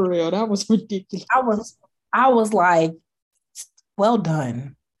no, sick. for real. That was ridiculous. I was like, well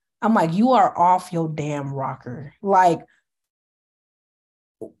done. I'm like, you are off your damn rocker. Like,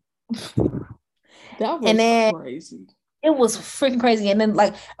 that was crazy. It was freaking crazy. And then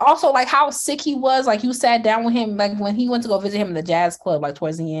like also like how sick he was. Like you sat down with him, like when he went to go visit him in the jazz club, like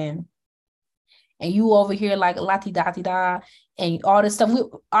towards the end. And you over here like lati da da and all this stuff.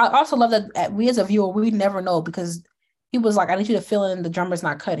 I also love that we as a viewer, we never know, because he was like, I need you to fill in the drummer's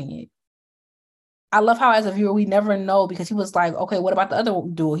not cutting it. I love how as a viewer, we never know, because he was like, okay, what about the other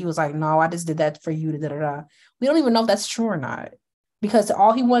dude? He was like, no, I just did that for you. Da, da, da. We don't even know if that's true or not, because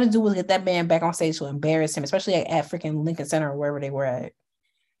all he wanted to do was get that man back on stage to embarrass him, especially at freaking Lincoln Center or wherever they were at.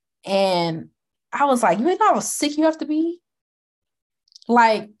 And I was like, you know how sick you have to be?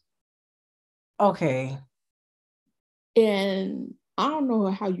 Like, okay. And I don't know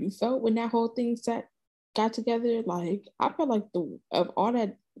how you felt when that whole thing got together. Like, I felt like of all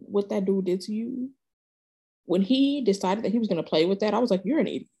that, what that dude did to you, when he decided that he was going to play with that, I was like, you're an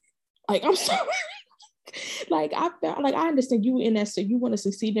idiot. Like, I'm sorry. Like, I felt like, I understand you in that, so you want to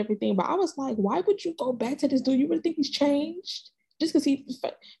succeed and everything, but I was like, why would you go back to this dude? You really think he's changed just because he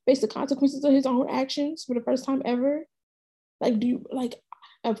faced the consequences of his own actions for the first time ever? Like, do you, like,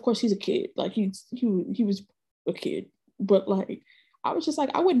 of course he's a kid, like he was a kid, but like, I was just like,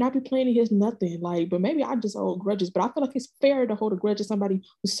 I would not be playing in his nothing. Like, but maybe I just hold grudges. But I feel like it's fair to hold a grudge to somebody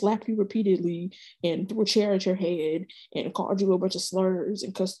who slapped you repeatedly and threw a chair at your head and called you a bunch of slurs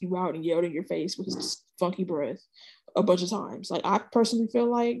and cussed you out and yelled in your face with his funky breath a bunch of times. Like, I personally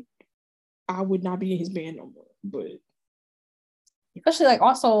feel like I would not be in his band no more. But especially like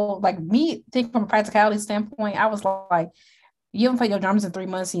also like me thinking from a practicality standpoint, I was like, you haven't played your drums in 3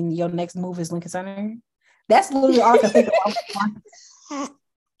 months and your next move is Lincoln Center. That's literally all I could think about.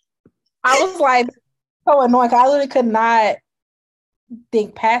 I was like, so annoying. I literally could not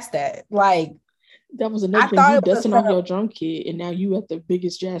think past that. Like, that was another thing, you dusting off your drum kit and now you at the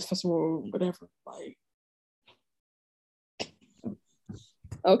biggest jazz festival or whatever. Like,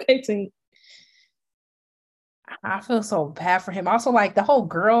 okay, Tink. I feel so bad for him. Also, like the whole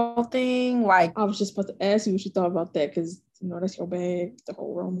girl thing. Like, I was just about to ask you what you thought about that, because you know that's your bag, the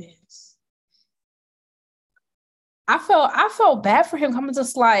whole romance. I felt bad for him. I'm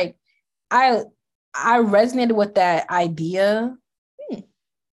just like, I resonated with that idea.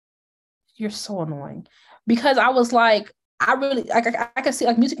 You're so annoying, because I was like, I really like, I can see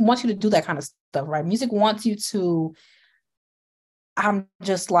like music wants you to do that kind of stuff, right? Music wants you to. I'm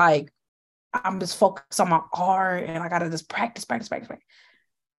just focused on my art and I gotta just practice.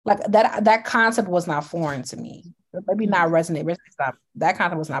 Like that concept was not foreign to me. Maybe not resonate. That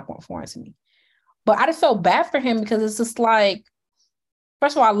concept was not foreign to me. But I just felt bad for him, because it's just like,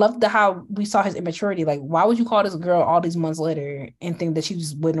 first of all, I loved how we saw his immaturity. Like, why would you call this girl all these months later and think that she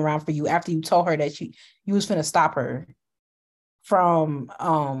was waiting around for you after you told her that you was finna stop her from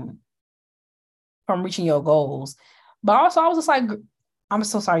reaching your goals? But also, I was just like, I'm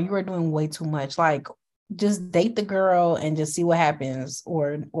so sorry, you were doing way too much. Like, just date the girl and just see what happens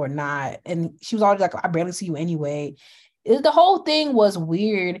or not. And she was always like, I barely see you anyway. The whole thing was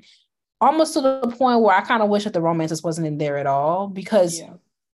weird, almost to the point where I kind of wish that the romance just wasn't in there at all, because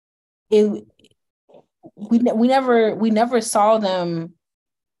it we never saw them.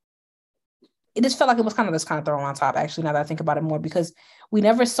 It just felt like it was kind of thrown on top, actually, now that I think about it more, because we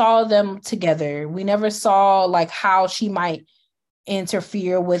never saw them together. We never saw like how she might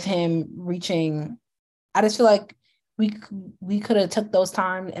interfere with him reaching. I just feel like we could have took those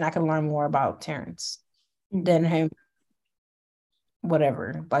time and I could learn more about Terrence than him,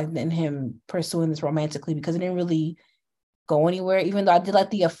 whatever, like than him pursuing this romantically, because it didn't really go anywhere, even though I did like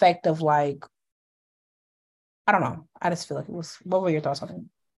the effect of like, I don't know. I just feel like it was, what were your thoughts on it?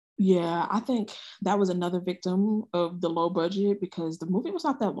 Yeah, I think that was another victim of the low budget, because the movie was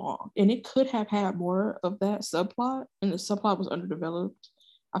not that long and it could have had more of that subplot, and the subplot was underdeveloped.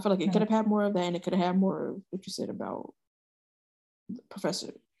 I feel like it could have had more of that, and it could have had more of what you said about the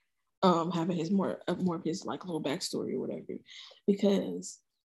professor having his more of his like little backstory or whatever. Because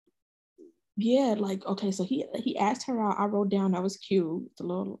yeah, like okay, so he asked her out. I wrote down that was cute. The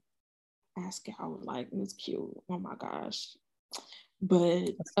little ask out, like it was cute. Oh my gosh.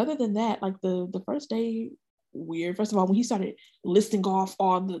 But other than that, like the first day, weird. First of all, when he started listing off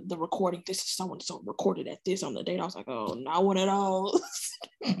all the recording, this is so and so recorded at this on the date, I was like, oh, not one of those.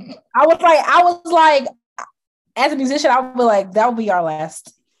 I was like, as a musician, I would be like, that would be our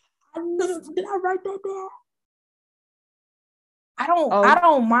last. Did I write that down? I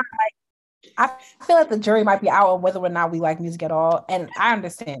don't mind. Like, I feel like the jury might be out on whether or not we like music at all, and I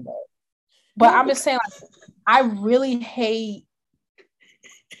understand that. But I'm just saying, like, I really hate.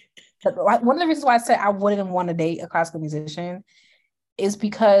 One of the reasons why I said I wouldn't want to date a classical musician is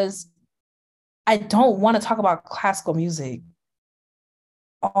because I don't want to talk about classical music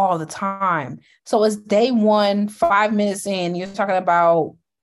all the time. So it's day one, 5 minutes in, you're talking about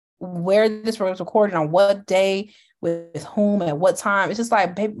where this was recorded, on what day, with whom, at what time. It's just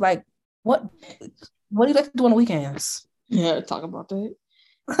like, baby, like, what do you like to do on the weekends? Yeah, talk about that.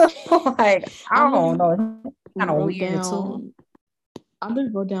 Like, I don't know. It's kind of weird too. I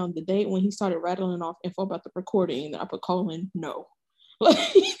literally wrote down the date when he started rattling off info about the recording, and then I put colon no. Like,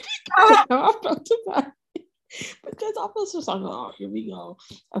 I felt about it. Because I was just like, oh, here we go.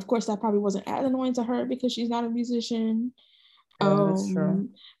 Of course, that probably wasn't as annoying to her because she's not a musician. Yeah, that's true.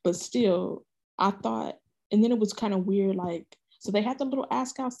 But still, I thought, and then it was kind of weird. Like, so they had the little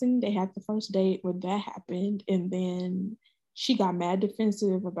ask out scene. They had the first date where that happened, and then she got mad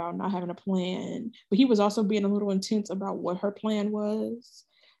defensive about not having a plan. But he was also being a little intense about what her plan was.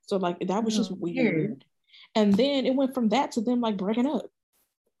 So like that was just weird. And then it went from that to them like breaking up.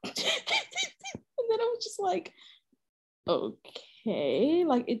 And then it was just like, okay,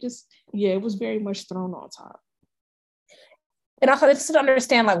 like it just, yeah, it was very much thrown on top. And also, I just didn't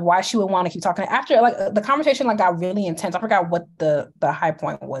understand like why she would want to keep talking after like the conversation like got really intense. I forgot what the high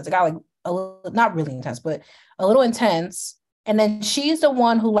point was. It got like a little, not really intense, but a little intense. And then she's the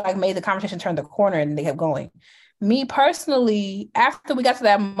one who like made the conversation turn the corner, and they kept going. Me personally, after we got to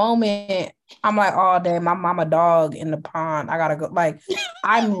that moment, I'm like, oh damn, my mama dog in the pond. I gotta go. Like,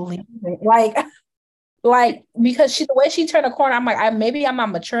 I'm leaving. Like because the way she turned the corner, I'm like, maybe I'm not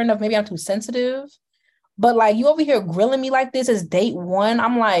mature enough, maybe I'm too sensitive. But like you over here grilling me like this is date one.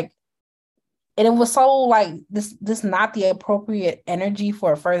 I'm like, and it was so like this not the appropriate energy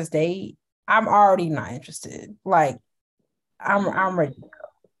for a first date. I'm already not interested. Like I'm ready to go.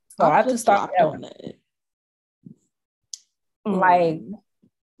 So I just thought that. Like,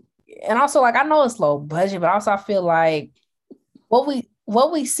 and also like I know it's low budget, but also I feel like what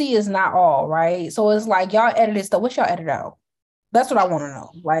we see is not all right. So it's like y'all edited stuff. What y'all edit out? That's what I want to know.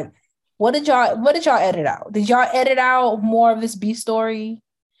 Like, what did y'all edit out? Did y'all edit out more of this B story?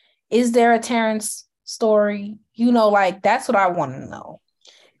 Is there a Terrence story? You know, like that's what I want to know.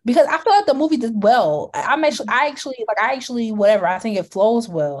 Because I feel like the movie did well. I actually whatever. I think it flows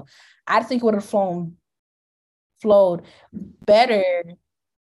well. I think it would have flowed better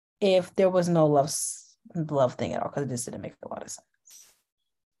if there was no love thing at all, because it just didn't make a lot of sense.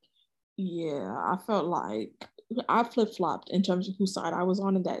 Yeah, I felt like I flip-flopped in terms of whose side I was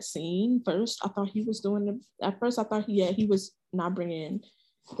on in that scene. First, I thought he was at first I thought he was not bringing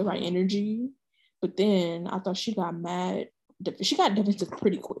the right energy, but then I thought she got mad. She got defensive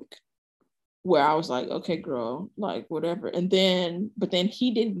pretty quick, where I was like, okay, girl, like whatever. But then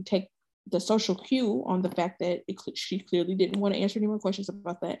he didn't take the social cue on the fact that she clearly didn't want to answer any more questions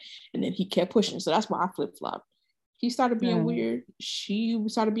about that, and then he kept pushing. So that's why I flip-flopped. He started being weird. She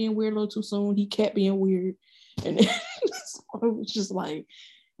started being weird a little too soon. He kept being weird. And it was just like,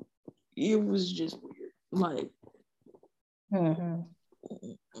 it was just weird. Like, because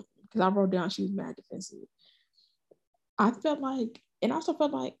I wrote down she was mad defensive. I felt like, and I also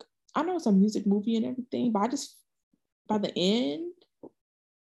felt like, I know it's a music movie and everything, but I just, by the end,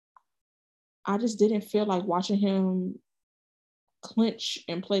 I just didn't feel like watching him clench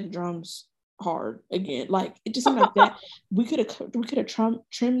and play the drums hard again. Like, it just seemed like that we could have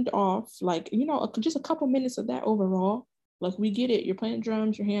trimmed off, like, just a couple minutes of that overall. Like, we get it. You're playing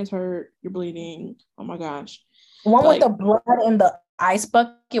drums, your hands hurt, you're bleeding. Oh my gosh. The one with the blood in the ice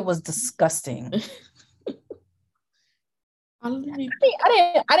bucket was disgusting. I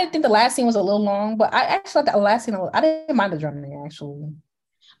didn't think the last scene was a little long, but I actually thought the last scene, I didn't mind the drumming actually.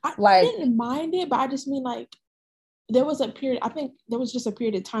 I didn't mind it, but I just mean like there was a period, I think there was just a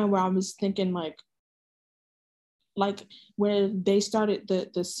period of time where I was thinking like where they started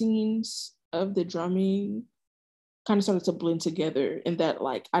the scenes of the drumming kind of started to blend together, and that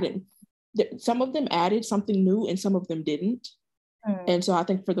like some of them added something new and some of them didn't. And so I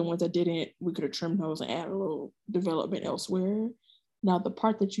think for the ones that didn't, we could have trimmed those and added a little development elsewhere. Now, the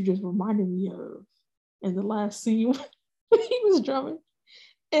part that you just reminded me of in the last scene when he was drumming,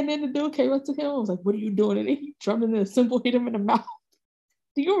 and then the dude came up to him and was like, "What are you doing?" And then he drummed and the cymbal hit him in the mouth.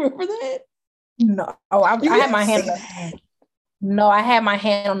 Do you remember that? No. Oh, I had my hand on the thing. No, I had my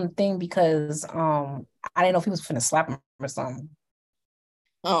hand on the thing because I didn't know if he was finna slap him or something.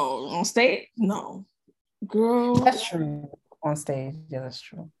 Oh, on stage? No. Girl. That's true. On stage. Yeah, that's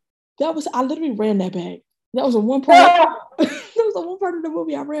true. I literally ran that back. That was the one part. That was the one part of the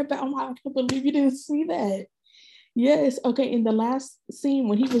movie I ran back. I'm like, I can't believe you didn't see that. Yes. Okay. In the last scene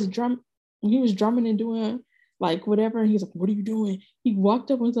when he was drumming and doing like whatever, and he's like, "What are you doing?" He walked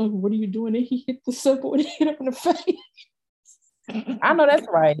up and was like, "What are you doing?" And he hit the cymbal and hit him in the face. I know that's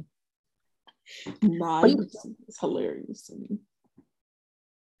right. Nah, it's hilarious to me.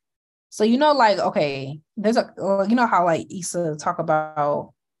 So like, okay, there's how like Issa talk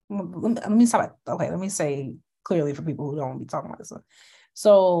about. Let me say clearly for people who don't be talking about this.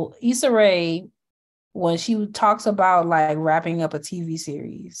 So Issa Rae, when she talks about like wrapping up a TV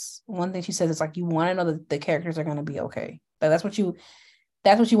series, one thing she says is like, you want to know that the characters are going to be okay. Like, that's what you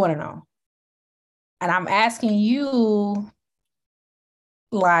want to know. And I'm asking you,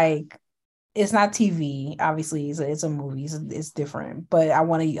 like, it's not TV, obviously, it's a movie, it's different, but I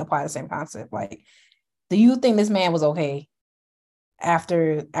want to apply the same concept. Like, do you think this man was okay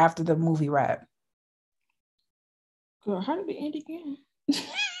after the movie wrap? Girl, how did it end again?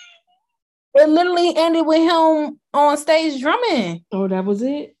 It literally ended with him on stage drumming. Oh, that was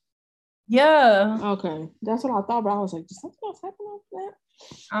it? Yeah. Okay. That's what I thought, but I was like, did something else happen after that?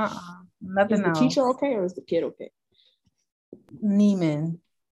 Nothing else. Is the teacher okay or is the kid okay? Neiman.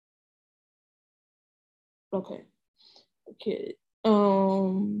 Okay. Kid. I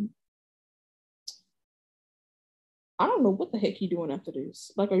don't know what the heck he's doing after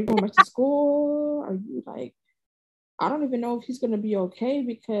this. Like, are you going back to school? Are you like, I don't even know if he's gonna be okay,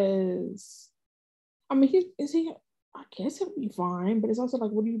 because I mean, I guess he'll be fine, but it's also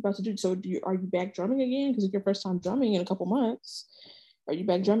like, what are you about to do? So are you back drumming again? Because it's your first time drumming in a couple months. Are you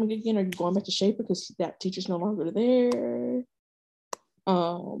back drumming again? Are you going back to Shaper because that teacher's no longer there?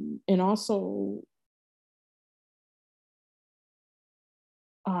 And also,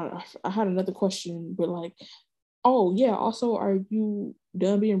 I had another question, but like, oh yeah, also, are you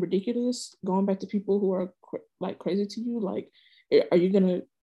done being ridiculous? Going back to people who are like crazy to you? Like, are you gonna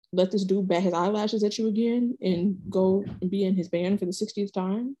let this dude bat his eyelashes at you again and go and be in his band for the 60th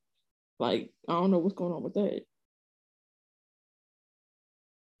time? Like, I don't know what's going on with that.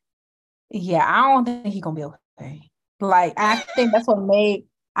 Yeah, I don't think he's gonna be okay. Like, I think that's what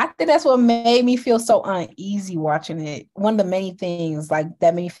made me feel so uneasy watching it. One of the many things like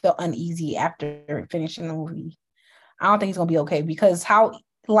that made me feel uneasy after finishing the movie. I don't think he's gonna be okay because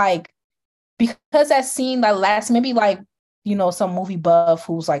that scene that last, maybe like, some movie buff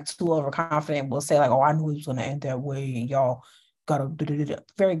who's like too overconfident will say like, "Oh, I knew he was gonna end that way," and y'all gotta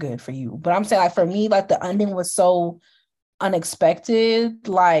very good for you. But I'm saying, like, for me, like, the ending was so unexpected.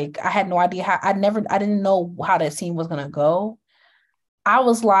 Like, I had no idea I didn't know how that scene was gonna go. I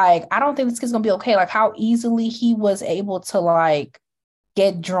was like, I don't think this kid's gonna be okay. Like, how easily he was able to like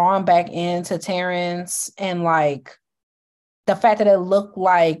get drawn back into Terrence, and like the fact that it looked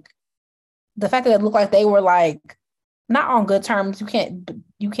like they were like not on good terms. You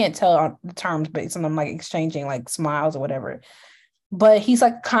can't tell on the terms based on them like exchanging like smiles or whatever. But he's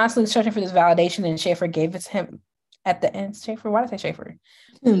like constantly searching for this validation, and Schaefer gave it to him at the end. Schaefer, why did I say Schaefer?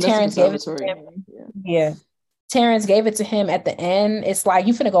 Terrence gave it to him. Yeah. Terrence gave it to him at the end. It's like,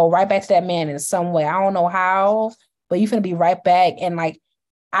 you finna go right back to that man in some way. I don't know how, but you finna be right back. And like,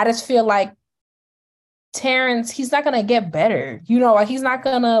 I just feel like Terrence, he's not gonna get better. Like he's not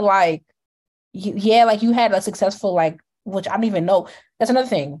gonna like, like you had a successful like, which I don't even know. That's another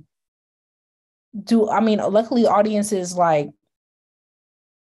thing. Luckily audiences like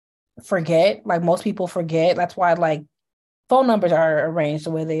forget, like most people forget. That's why like phone numbers are arranged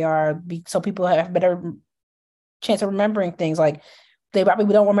the way they are, so people have better chance of remembering things. Like they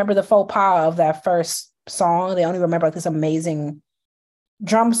probably don't remember the faux pas of that first song. They only remember like this amazing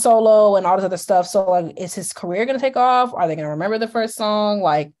drum solo and all this other stuff. So like, is his career going to take off? Are they going to remember the first song?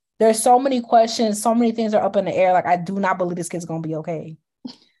 Like there's so many questions, so many things are up in the air. Like I do not believe this kid's going to be okay.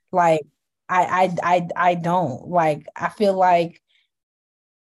 Like I don't. Like I feel like,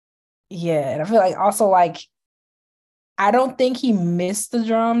 yeah, and I feel like also like I don't think he missed the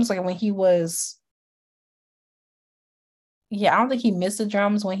drums like when he was. Yeah, I don't think he missed the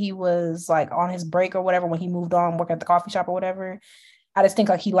drums when he was like on his break or whatever, when he moved on, work at the coffee shop or whatever. I just think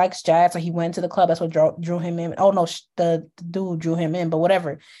like he likes jazz, so he went to the club. That's what drew him in. Oh no, the dude drew him in, but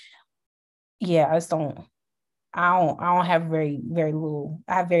whatever. Yeah, I just don't. I don't have very little.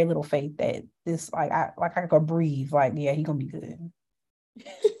 I have very little faith that this I could breathe. Like yeah, he gonna be good.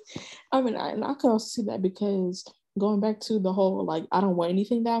 I mean, I can also see that because going back to the whole like I don't want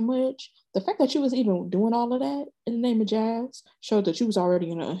anything that much. The fact that you was even doing all of that in the name of jazz showed that you was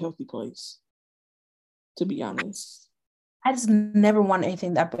already in an unhealthy place. To be honest, I just never want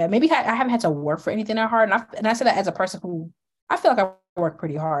anything that bad. Maybe I haven't had to work for anything that hard, and I say that as a person who I feel like I work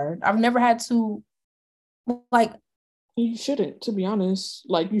pretty hard. I've never had to like. You shouldn't, to be honest.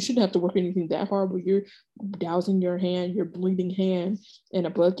 Like you shouldn't have to work anything that hard, but you're dousing your bleeding hand in a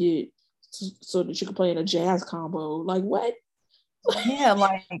bucket so that you can play in a jazz combo. Like what? Yeah,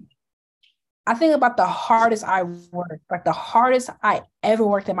 like I think about the hardest I worked, like the hardest I ever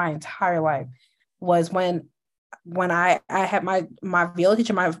worked in my entire life was when I had my viola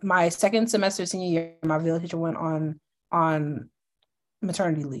teacher, my second semester senior year, my viola teacher went on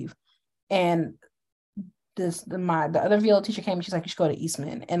maternity leave. And the other viola teacher came and she's like, you should go to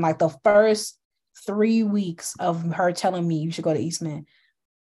Eastman. And like the first 3 weeks of her telling me you should go to Eastman,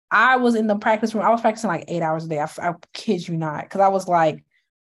 I was in the practice room. I was practicing like 8 hours a day. I kid you not. Cause I was like,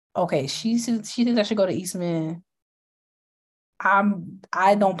 okay, she thinks I should go to Eastman.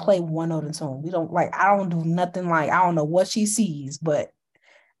 I don't play one note in tune. We don't like, I don't do nothing. Like, I don't know what she sees, but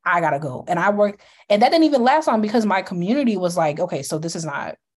I gotta go. And I worked, and that didn't even last long because my community was like, okay, so this is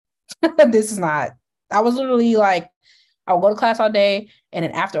not, this is not. I was literally like, I would go to class all day, and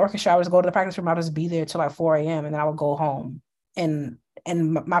then after orchestra, I would go to the practice room. I would just be there till like 4 a.m. and then I would go home. And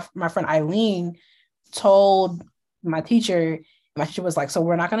my friend Eileen told my teacher was like, so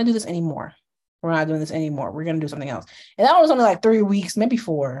we're not gonna do this anymore. We're not doing this anymore. We're gonna do something else. And that was only like 3 weeks, maybe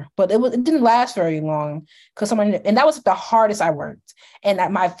 4, but it didn't last very long because and that was the hardest I worked.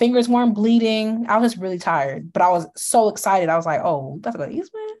 And my fingers weren't bleeding. I was just really tired, but I was so excited. I was like, oh, that's good.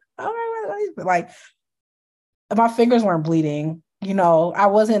 Eastman. All right, like my fingers weren't bleeding. I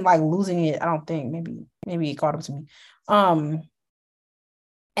wasn't like losing it. I don't think. Maybe it caught up to me.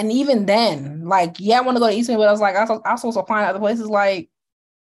 And even then, like, yeah, I want to go to Eastman, but I was like, I was also applying other places. Like,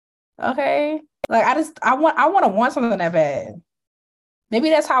 okay, like I want something that bad. Maybe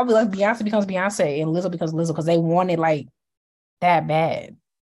that's how like Beyonce becomes Beyonce and Lizzo becomes Lizzo because they want it like that bad.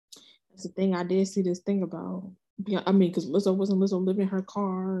 That's the thing. I did see this thing about. I mean, because Lizzo wasn't Lizzo living in her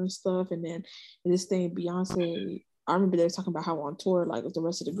car and stuff, and then this thing Beyonce. I remember they were talking about how on tour, like with the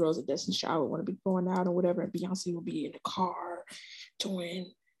rest of the girls at Destiny's Child would want to be going out or whatever, and Beyonce would be in the car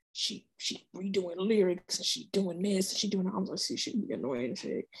doing she redoing lyrics and she doing this and she doing that. I was like, see, she be annoying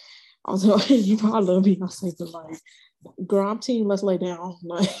shit. I was like, you know, I love Beyonce, but like, girl, I'm team, let's lay down.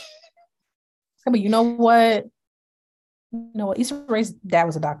 Like, but you know what? Issa Rae's dad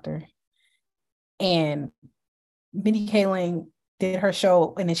was a doctor, and Mindy Kaling did her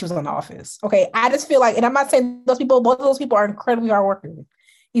show, and then she was on The Office. Okay, I just feel like, and I'm not saying both of those people are incredibly hard workers.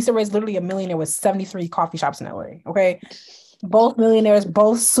 Issa Rae's literally a millionaire with 73 coffee shops in LA. Okay, both millionaires,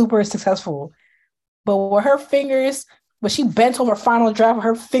 both super successful, but with her fingers, when she bent over final draft,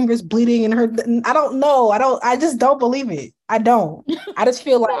 her fingers bleeding, and I don't know, I just don't believe it. I don't. I just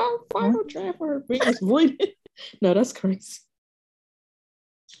feel like final draft for her fingers bleeding. No, that's crazy.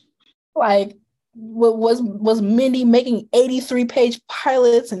 Like, was Mindy making 83-page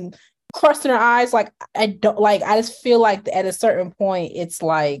pilots and crusting her eyes? Like, I don't like. I just feel like at a certain point, it's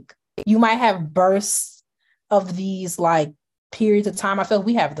like you might have bursts of these like periods of time. I feel like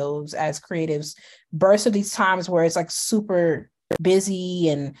we have those as creatives, bursts of these times where it's like super busy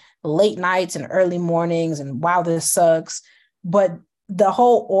and late nights and early mornings and wow, this sucks. But the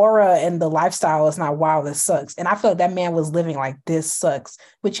whole aura and the lifestyle is not wow, this sucks. And I feel like that man was living like this sucks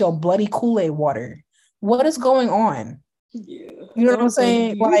with your bloody Kool-Aid water. what is going on? Yeah. You know And what I'm it's like,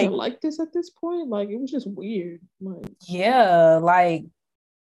 saying? do you Like, even like this at this point? Like, it was just weird. Like, yeah, like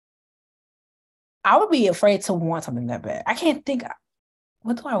I would be afraid to want something that bad. I can't think.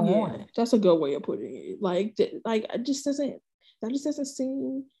 What do I yeah, want? that's a good way of putting it. Like it just doesn't. That just doesn't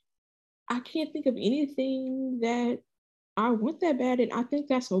seem. I can't think of anything that I want that bad, and I think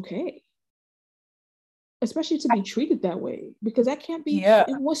that's okay. Especially to be treated that way, because that can't be. Yeah,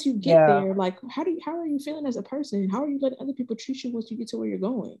 And once you get yeah, there, like, how are you feeling as a person? How are you letting other people treat you once you get to where you're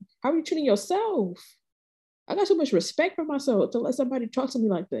going? How are you treating yourself? I got so much respect for myself to let somebody talk to me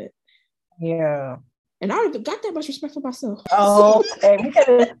like that. yeah. And I don't got that much respect for myself. Oh, okay. We could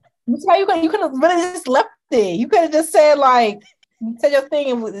have. You could have really just left it. You could have just said like you said your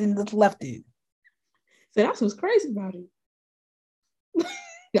thing and just left it. So that's what's crazy about it.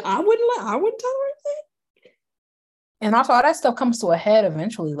 I wouldn't tolerate that. And also all that stuff comes to a head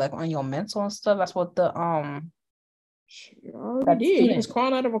eventually, like on your mental and stuff. That's what the She already that did. He was student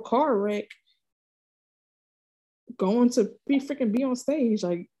crawling out of a car wreck, going to be on stage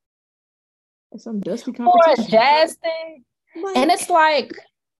like some dusty for a competition. jazz thing. And Like, it's like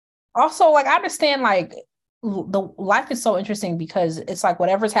also like I understand like the life is so interesting because it's like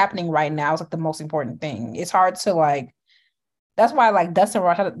whatever's happening right now is like the most important thing. It's hard to like that's why like Dustin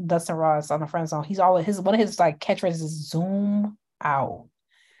Ross on the friend zone, he's always his one of his like catchphrases is zoom out.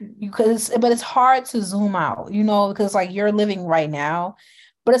 Because but it's hard to zoom out, you know, because like you're living right now.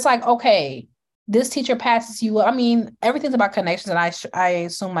 But it's like, okay, this teacher passes you. I mean, everything's about connections, and I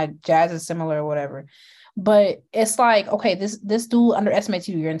assume like jazz is similar or whatever. But it's like, okay, this dude underestimates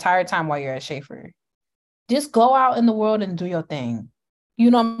you your entire time while you're at Schaefer. Just go out in the world and do your thing. You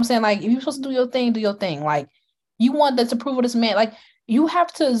know what I'm saying? Like, if you're supposed to do your thing, do your thing. Like, you want the approval of this man. Like, you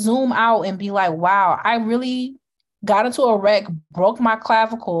have to zoom out and be like, wow, I really got into a wreck, broke my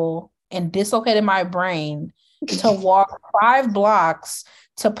clavicle, and dislocated my brain to walk 5 blocks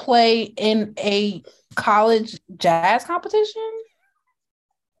to play in a college jazz competition.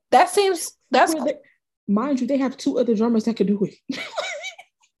 That seems that's where they, mind you, they have two other drummers that could do it.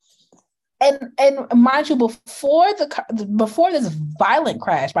 and mind you, before this violent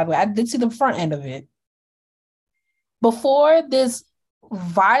crash, by the way, I did see the front end of it. Before this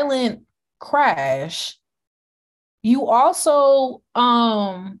violent crash, you also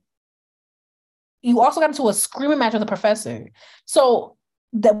got into a screaming match with the professor. So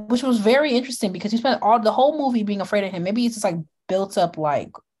that which was very interesting because you spent all the whole movie being afraid of him. Maybe it's just like built up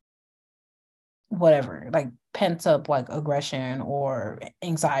like whatever, like pent up like aggression or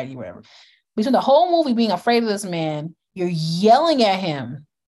anxiety, whatever. We spent the whole movie being afraid of this man. You're yelling at him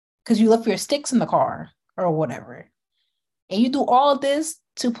because you left your sticks in the car or whatever. And you do all of this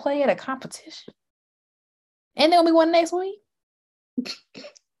to play at a competition. And there'll be one next week.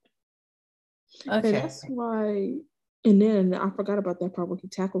 And Okay. that's why, and then I forgot about that part where he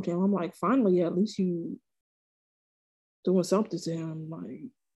tackled him. I'm like, finally, at least you doing something to him. Like,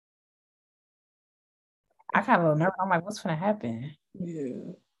 I got a little nervous. I'm like, what's gonna happen?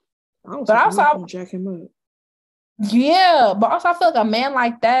 yeah. I was But hoping he also, was gonna jack him up. yeah, but also I feel like a man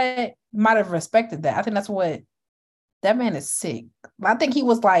like that might have respected that. I think that's what that man is sick. I think he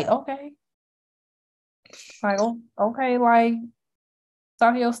was like, oh, okay, like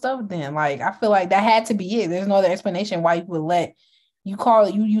talk your stuff then. Like, I feel like that had to be it. There's no other explanation why you would let you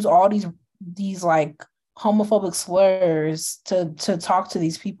use all these like homophobic slurs to talk to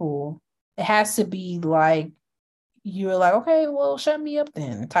these people. It has to be like you're like, okay, well, shut me up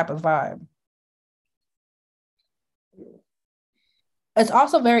then type of vibe. It's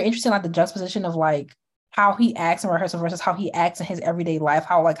also very interesting, like the juxtaposition of like how he acts in rehearsal versus how he acts in his everyday life,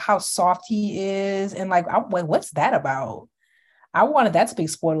 how soft he is, and like, wait, what's that about? I wanted that to be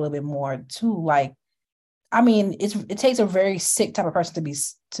explored a little bit more too. Like, I mean, it takes a very sick type of person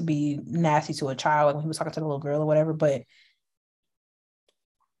to be nasty to a child, like when he was talking to the little girl or whatever. But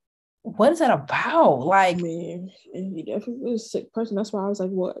what is that about? Like, Man, and he definitely was a sick person. That's why I was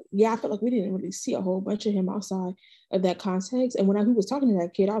like, well, yeah, I felt like we didn't really see a whole bunch of him outside of that context. And when he was talking to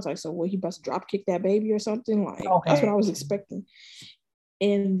that kid, I was like, so what, he about to drop kick that baby or something? Like, that's what I okay, was expecting.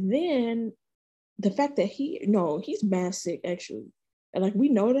 And then the fact that he's mad sick actually. And like we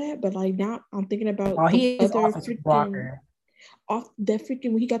know that, but like now I'm thinking about oh, the he is other off his freaking rocker. off that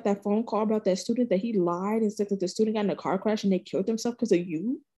freaking when he got that phone call about that student that he lied and said that the student got in a car crash and they killed themselves because of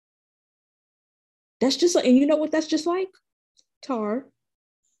you. That's just like, and you know what that's just like? Tar.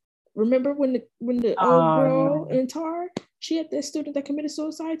 Remember when the old girl Um, in Tar, she had that student that committed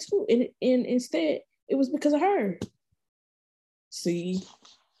suicide too, and instead it was because of her. See,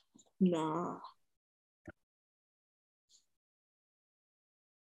 nah.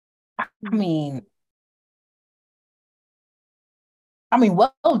 I mean, I mean,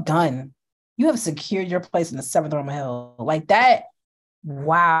 well done. You have secured your place in the seventh realm of hell. Like that.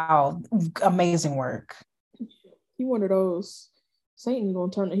 Wow. Amazing work. He one of those. Satan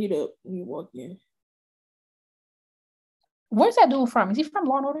gonna turn the heat up when you walk in. Where's that dude from? Is he from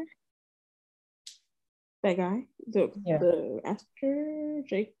Law and Order? That guy, the actor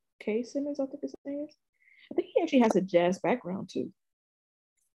J.K. Simmons, I think his name is. I think he actually has a jazz background too.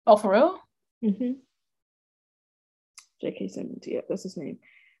 Oh, for real? Mm-hmm. J.K. Simmons, yeah, that's his name.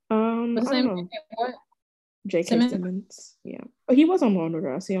 What's his I don't name? know. What? J.K. Simmons, yeah. Oh, he was on Law and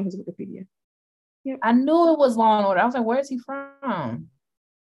Order. I see on his Wikipedia. Yep. I knew it was Law and Order. I was like, where is he from?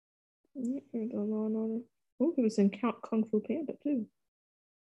 Law and Order. Oh, he was in Kung Fu Panda too.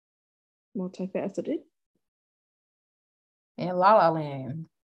 Multifaceted. In La La Land.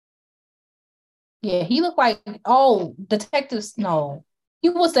 Yeah, he looked like detectives. No, he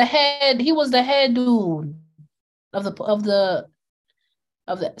was the head. He was the head dude of the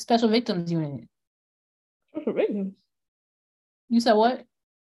special victims unit. Special victims. You said what?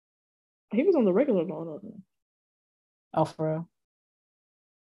 He was on the regular Law and Order. Oh, for real?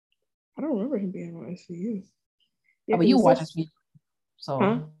 I don't remember him being on SVU. Yeah, but you watch SVU, so.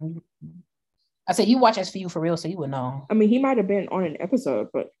 Huh? I said you watch SVU for real, so you would know. I mean, he might have been on an episode,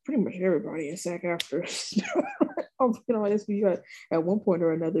 but pretty much everybody in SAC after on SVU at one point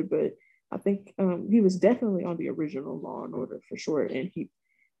or another. But I think he was definitely on the original Law and Order for sure. And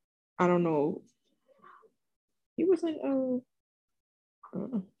I don't know, he was in I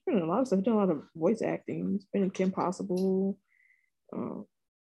don't know, he's been in a lot of stuff. He's done a lot of voice acting. He's been in Kim Possible.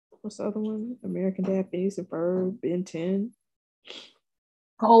 What's the other one? American Dad, Phineas and Ferb, Ben 10.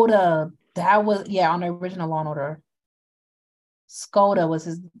 Skoda, that was on the original Law and Order. Skoda was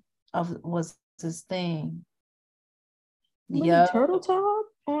his thing. Yeah. Turtle Top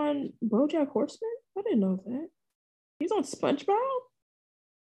on BoJack Horseman? I didn't know that. He's on SpongeBob?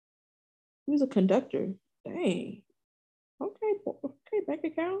 He was a conductor. Dang. Okay, bank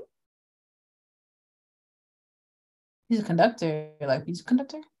account. He's a conductor. Like he's a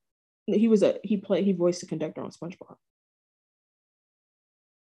conductor? He voiced the conductor on SpongeBob.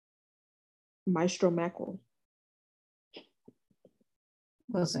 Maestro Mackerel.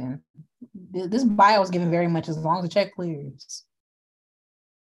 Listen, this bio is given very much as long as the check clears.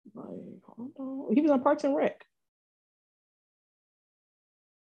 Like, hold on. He was on Parks and Rec.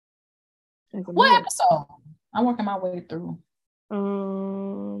 What episode? I'm working my way through.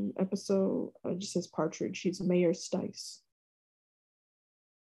 Episode just says Partridge. He's Mayor Stice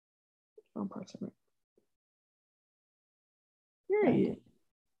on Parks and Rec. Period.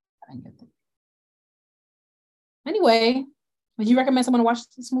 I didn't get that. Anyway, would you recommend someone to watch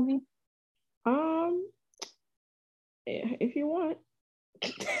this movie? If you want.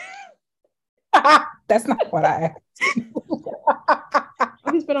 That's not what I asked.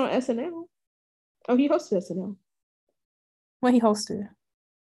 Oh, he's been on SNL. Oh, he hosted SNL. When he hosted?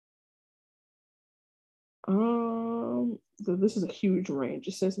 So this is a huge range.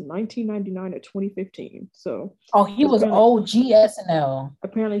 It says 1999 to 2015. So he was OG SNL.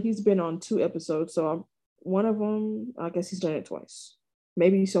 Apparently he's been on 2 episodes. So one of them, I guess he's done it twice.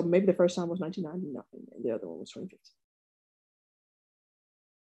 Maybe the first time was 1999 and the other one was 2015.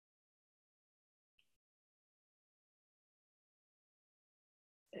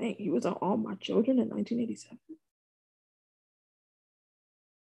 Dang, he was on All My Children in 1987.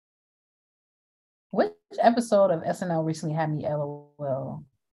 Which episode of SNL recently had me LOL?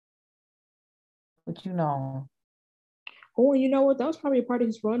 But you know. Oh, and you know what? That was probably a part of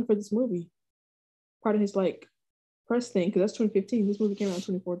his run for this movie. Part of his press thing, because that's 2015. This movie came out in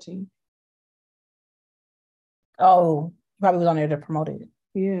 2014. Oh, probably was on there to promote it.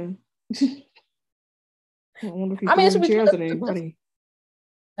 Yeah. I wonder if he's throwing chairs at anybody.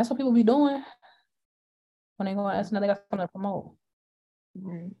 That's what people be doing when they go on SNL. They got something to promote.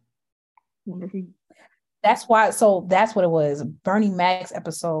 Right. Wonder if he. That's why. So that's what it was. Bernie Mac's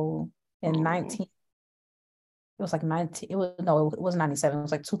episode in 19. It was like 19. It was 97. It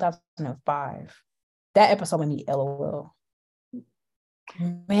was like 2005. That episode made me LOL.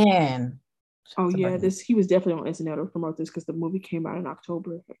 Man. Oh yeah, he was definitely on SNL to promote this because the movie came out in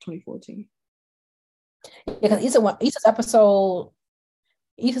October of 2014. Yeah, because Issa's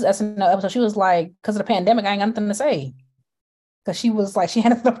SNL episode, she was like, because of the pandemic, I ain't got nothing to say. Because she was like, she had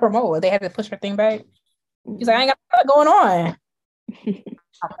nothing to promote. They had to push her thing back. She's like, I ain't got nothing going on.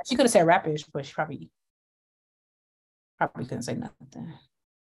 She could have said Rapish, but she probably couldn't say nothing.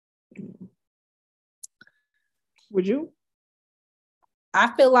 Would you?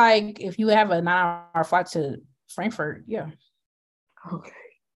 I feel like if you have a 9-hour flight to Frankfurt, yeah. Okay.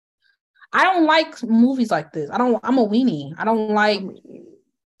 I don't like movies like this. I'm a weenie. I don't like. I mean,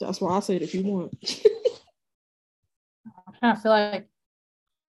 that's why I said if you want. I'm trying to feel like.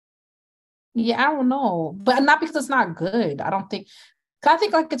 Yeah, I don't know, but not because it's not good. I don't think. Cause I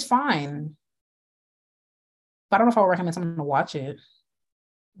think like it's fine, but I don't know if I would recommend someone to watch it.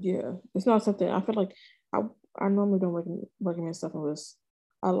 Yeah, it's not something I feel like I I normally don't recommend stuff unless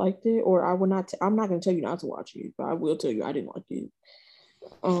I liked it, or I would not. I'm not going to tell you not to watch it, but I will tell you I didn't like it.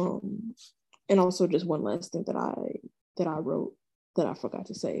 Um, and also just one last thing that I wrote that I forgot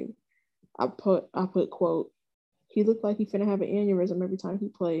to say. I put quote. He looked like he finna have an aneurysm every time he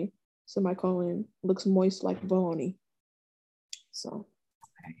play. Semicolon looks moist like bologna. So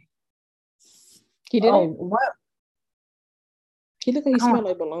he Oh, didn't. what? He looked like he I don't. smelled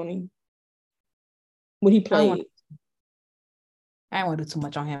like bologna when he I don't want. played. I don't want to do too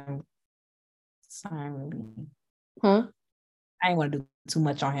much on him. Sorry. Huh? I ain't want to do too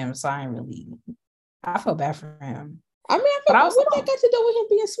much on him, so I ain't really. I feel bad for him, I mean, I but I feel, also what that got to do with him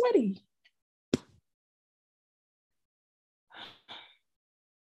being sweaty?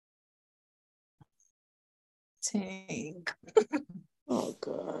 think. Oh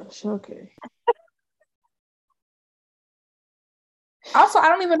gosh. Okay. Also, I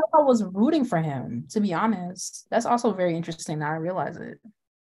don't even know if I was rooting for him, to be honest. That's also very interesting. Now I realize it.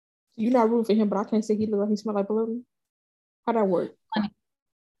 You're not rooting for him, but I can't say he looked like he smelled like bologna. How that work?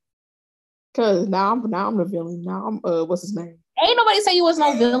 Cause now I'm the villain. Now I'm what's his name? Ain't nobody say you was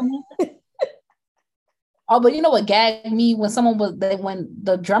no villain. Oh, but you know what gagged me when when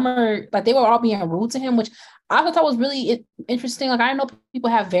the drummer, like they were all being rude to him, which I thought was really interesting. Like I know people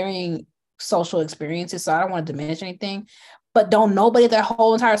have varying social experiences, so I don't want to diminish anything. But don't nobody at their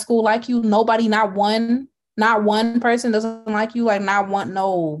whole entire school like you? Nobody, not one person doesn't like you, like not one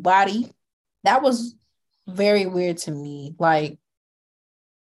nobody. That was very weird to me. Like,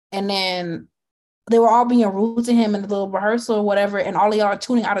 and then they were all being rude to him in the little rehearsal or whatever, and all of y'all are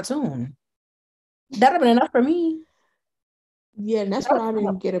tuning out of tune. That'd have been enough for me. Yeah, and that's what I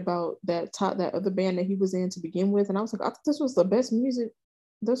didn't get about that other band that he was in to begin with. And I was like, I thought this was the best music.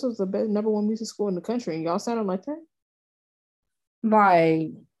 This was the best number one music school in the country, and y'all sounded like that.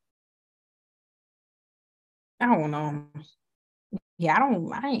 Like, I don't know. Yeah,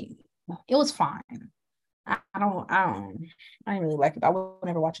 it was fine. I didn't really like it. I would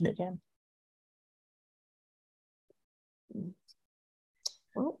never watch it again.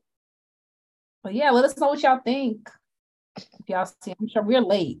 Well, But yeah, let us know what y'all think. If y'all see, I'm sure we're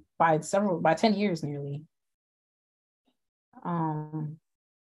late by 10 years nearly. Um,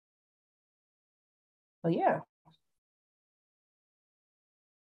 but yeah,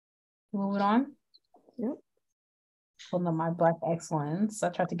 moving on. yep. Pulling up my Black excellence. I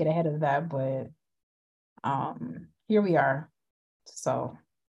tried to get ahead of that, but here we are. So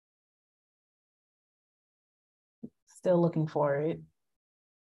still looking for it.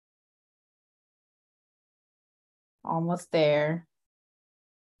 Almost there.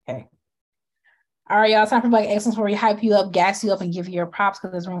 Okay. All right, y'all. Time for Black Excellence, where we hype you up, gas you up, and give you your props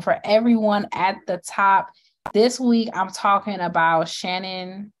because there's room for everyone at the top. This week, I'm talking about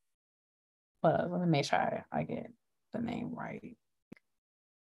Shannon. Well, let me make sure I get the name right.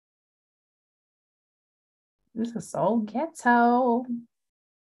 This is so ghetto.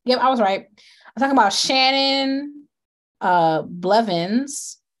 Yep, I was right. I'm talking about Shannon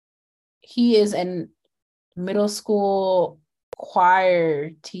Blevins. He is a middle school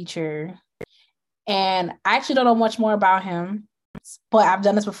choir teacher. And I actually don't know much more about him, but I've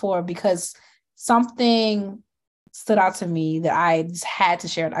done this before because something stood out to me that I just had to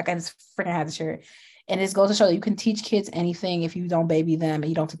share. Like I just freaking had to share it. And it goes to show that you can teach kids anything if you don't baby them and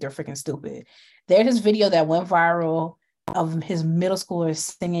you don't think they're freaking stupid. There's this video that went viral of his middle schoolers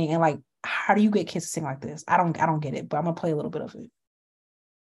singing, and like, how do you get kids to sing like this? I don't get it, but I'm gonna play a little bit of it.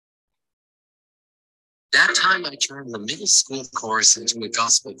 That time I turned the middle school chorus into a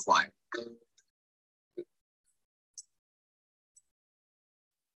gospel choir.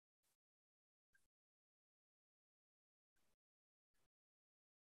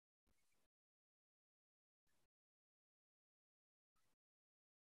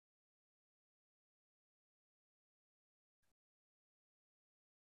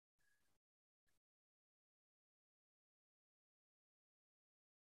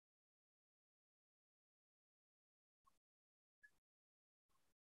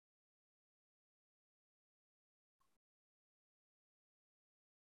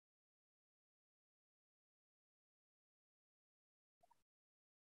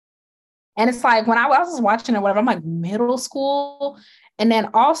 And it's like when I was watching it, whatever, I'm like middle school. And then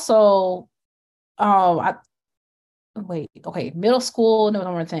also, I wait, okay, middle school, no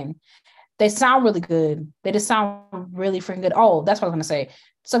one more thing. They sound really good. They just sound really freaking good. Oh, that's what I was gonna say.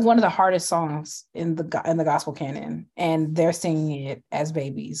 It's like one of the hardest songs in the gospel canon, and they're singing it as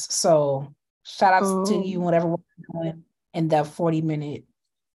babies. So shout out to you, whatever we're doing in that 40-minute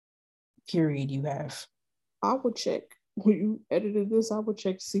period you have. I would check when you edited this. I would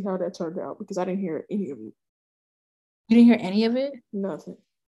check to see how that turned out because I didn't hear any of it. You didn't hear any of it? Nothing.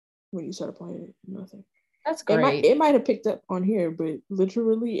 When you started playing it, nothing. That's great. It might have picked up on here, but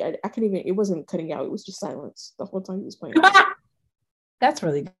literally, I couldn't even. It wasn't cutting out. It was just silence the whole time he was playing. That's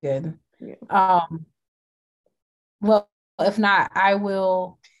really good. Yeah. Well, if not, I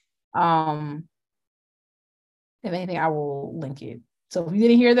will. If anything, I will link it. So if you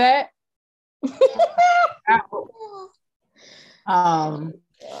didn't hear that, oh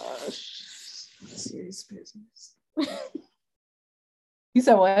gosh, serious business. You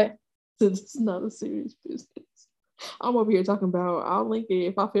said what? It's not a serious business. I'm over here talking about I'll link it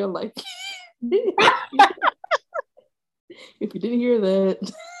if I feel like if you didn't hear that.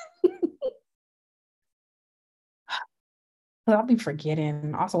 I'll be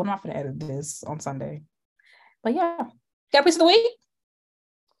forgetting. Also, when am I going to edit this on Sunday? But yeah. Got piece of the week?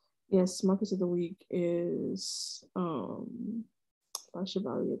 Yes, my piece of the week is by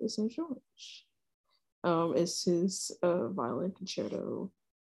Chevalier de Saint George. It's his violin concerto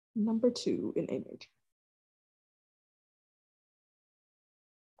number 2 in A major.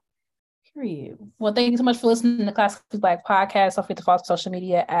 Period. Well, thank you so much for listening to Classically Black Podcast. Don't forget to follow us on social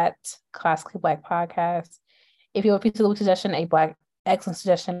media at Classically Black Podcast. If you have a piece of the week suggestion, a Black excellent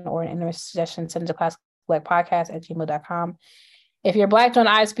suggestion, or an interesting suggestion, send it to classicallyblacpodcast@gmail.com. If you're Black, join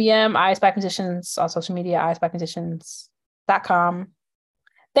ISBM, IS Black Musicians on social media, isblackmusicians.com.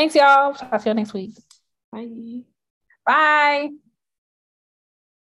 Thanks, y'all. Talk to you next week. Bye. Bye.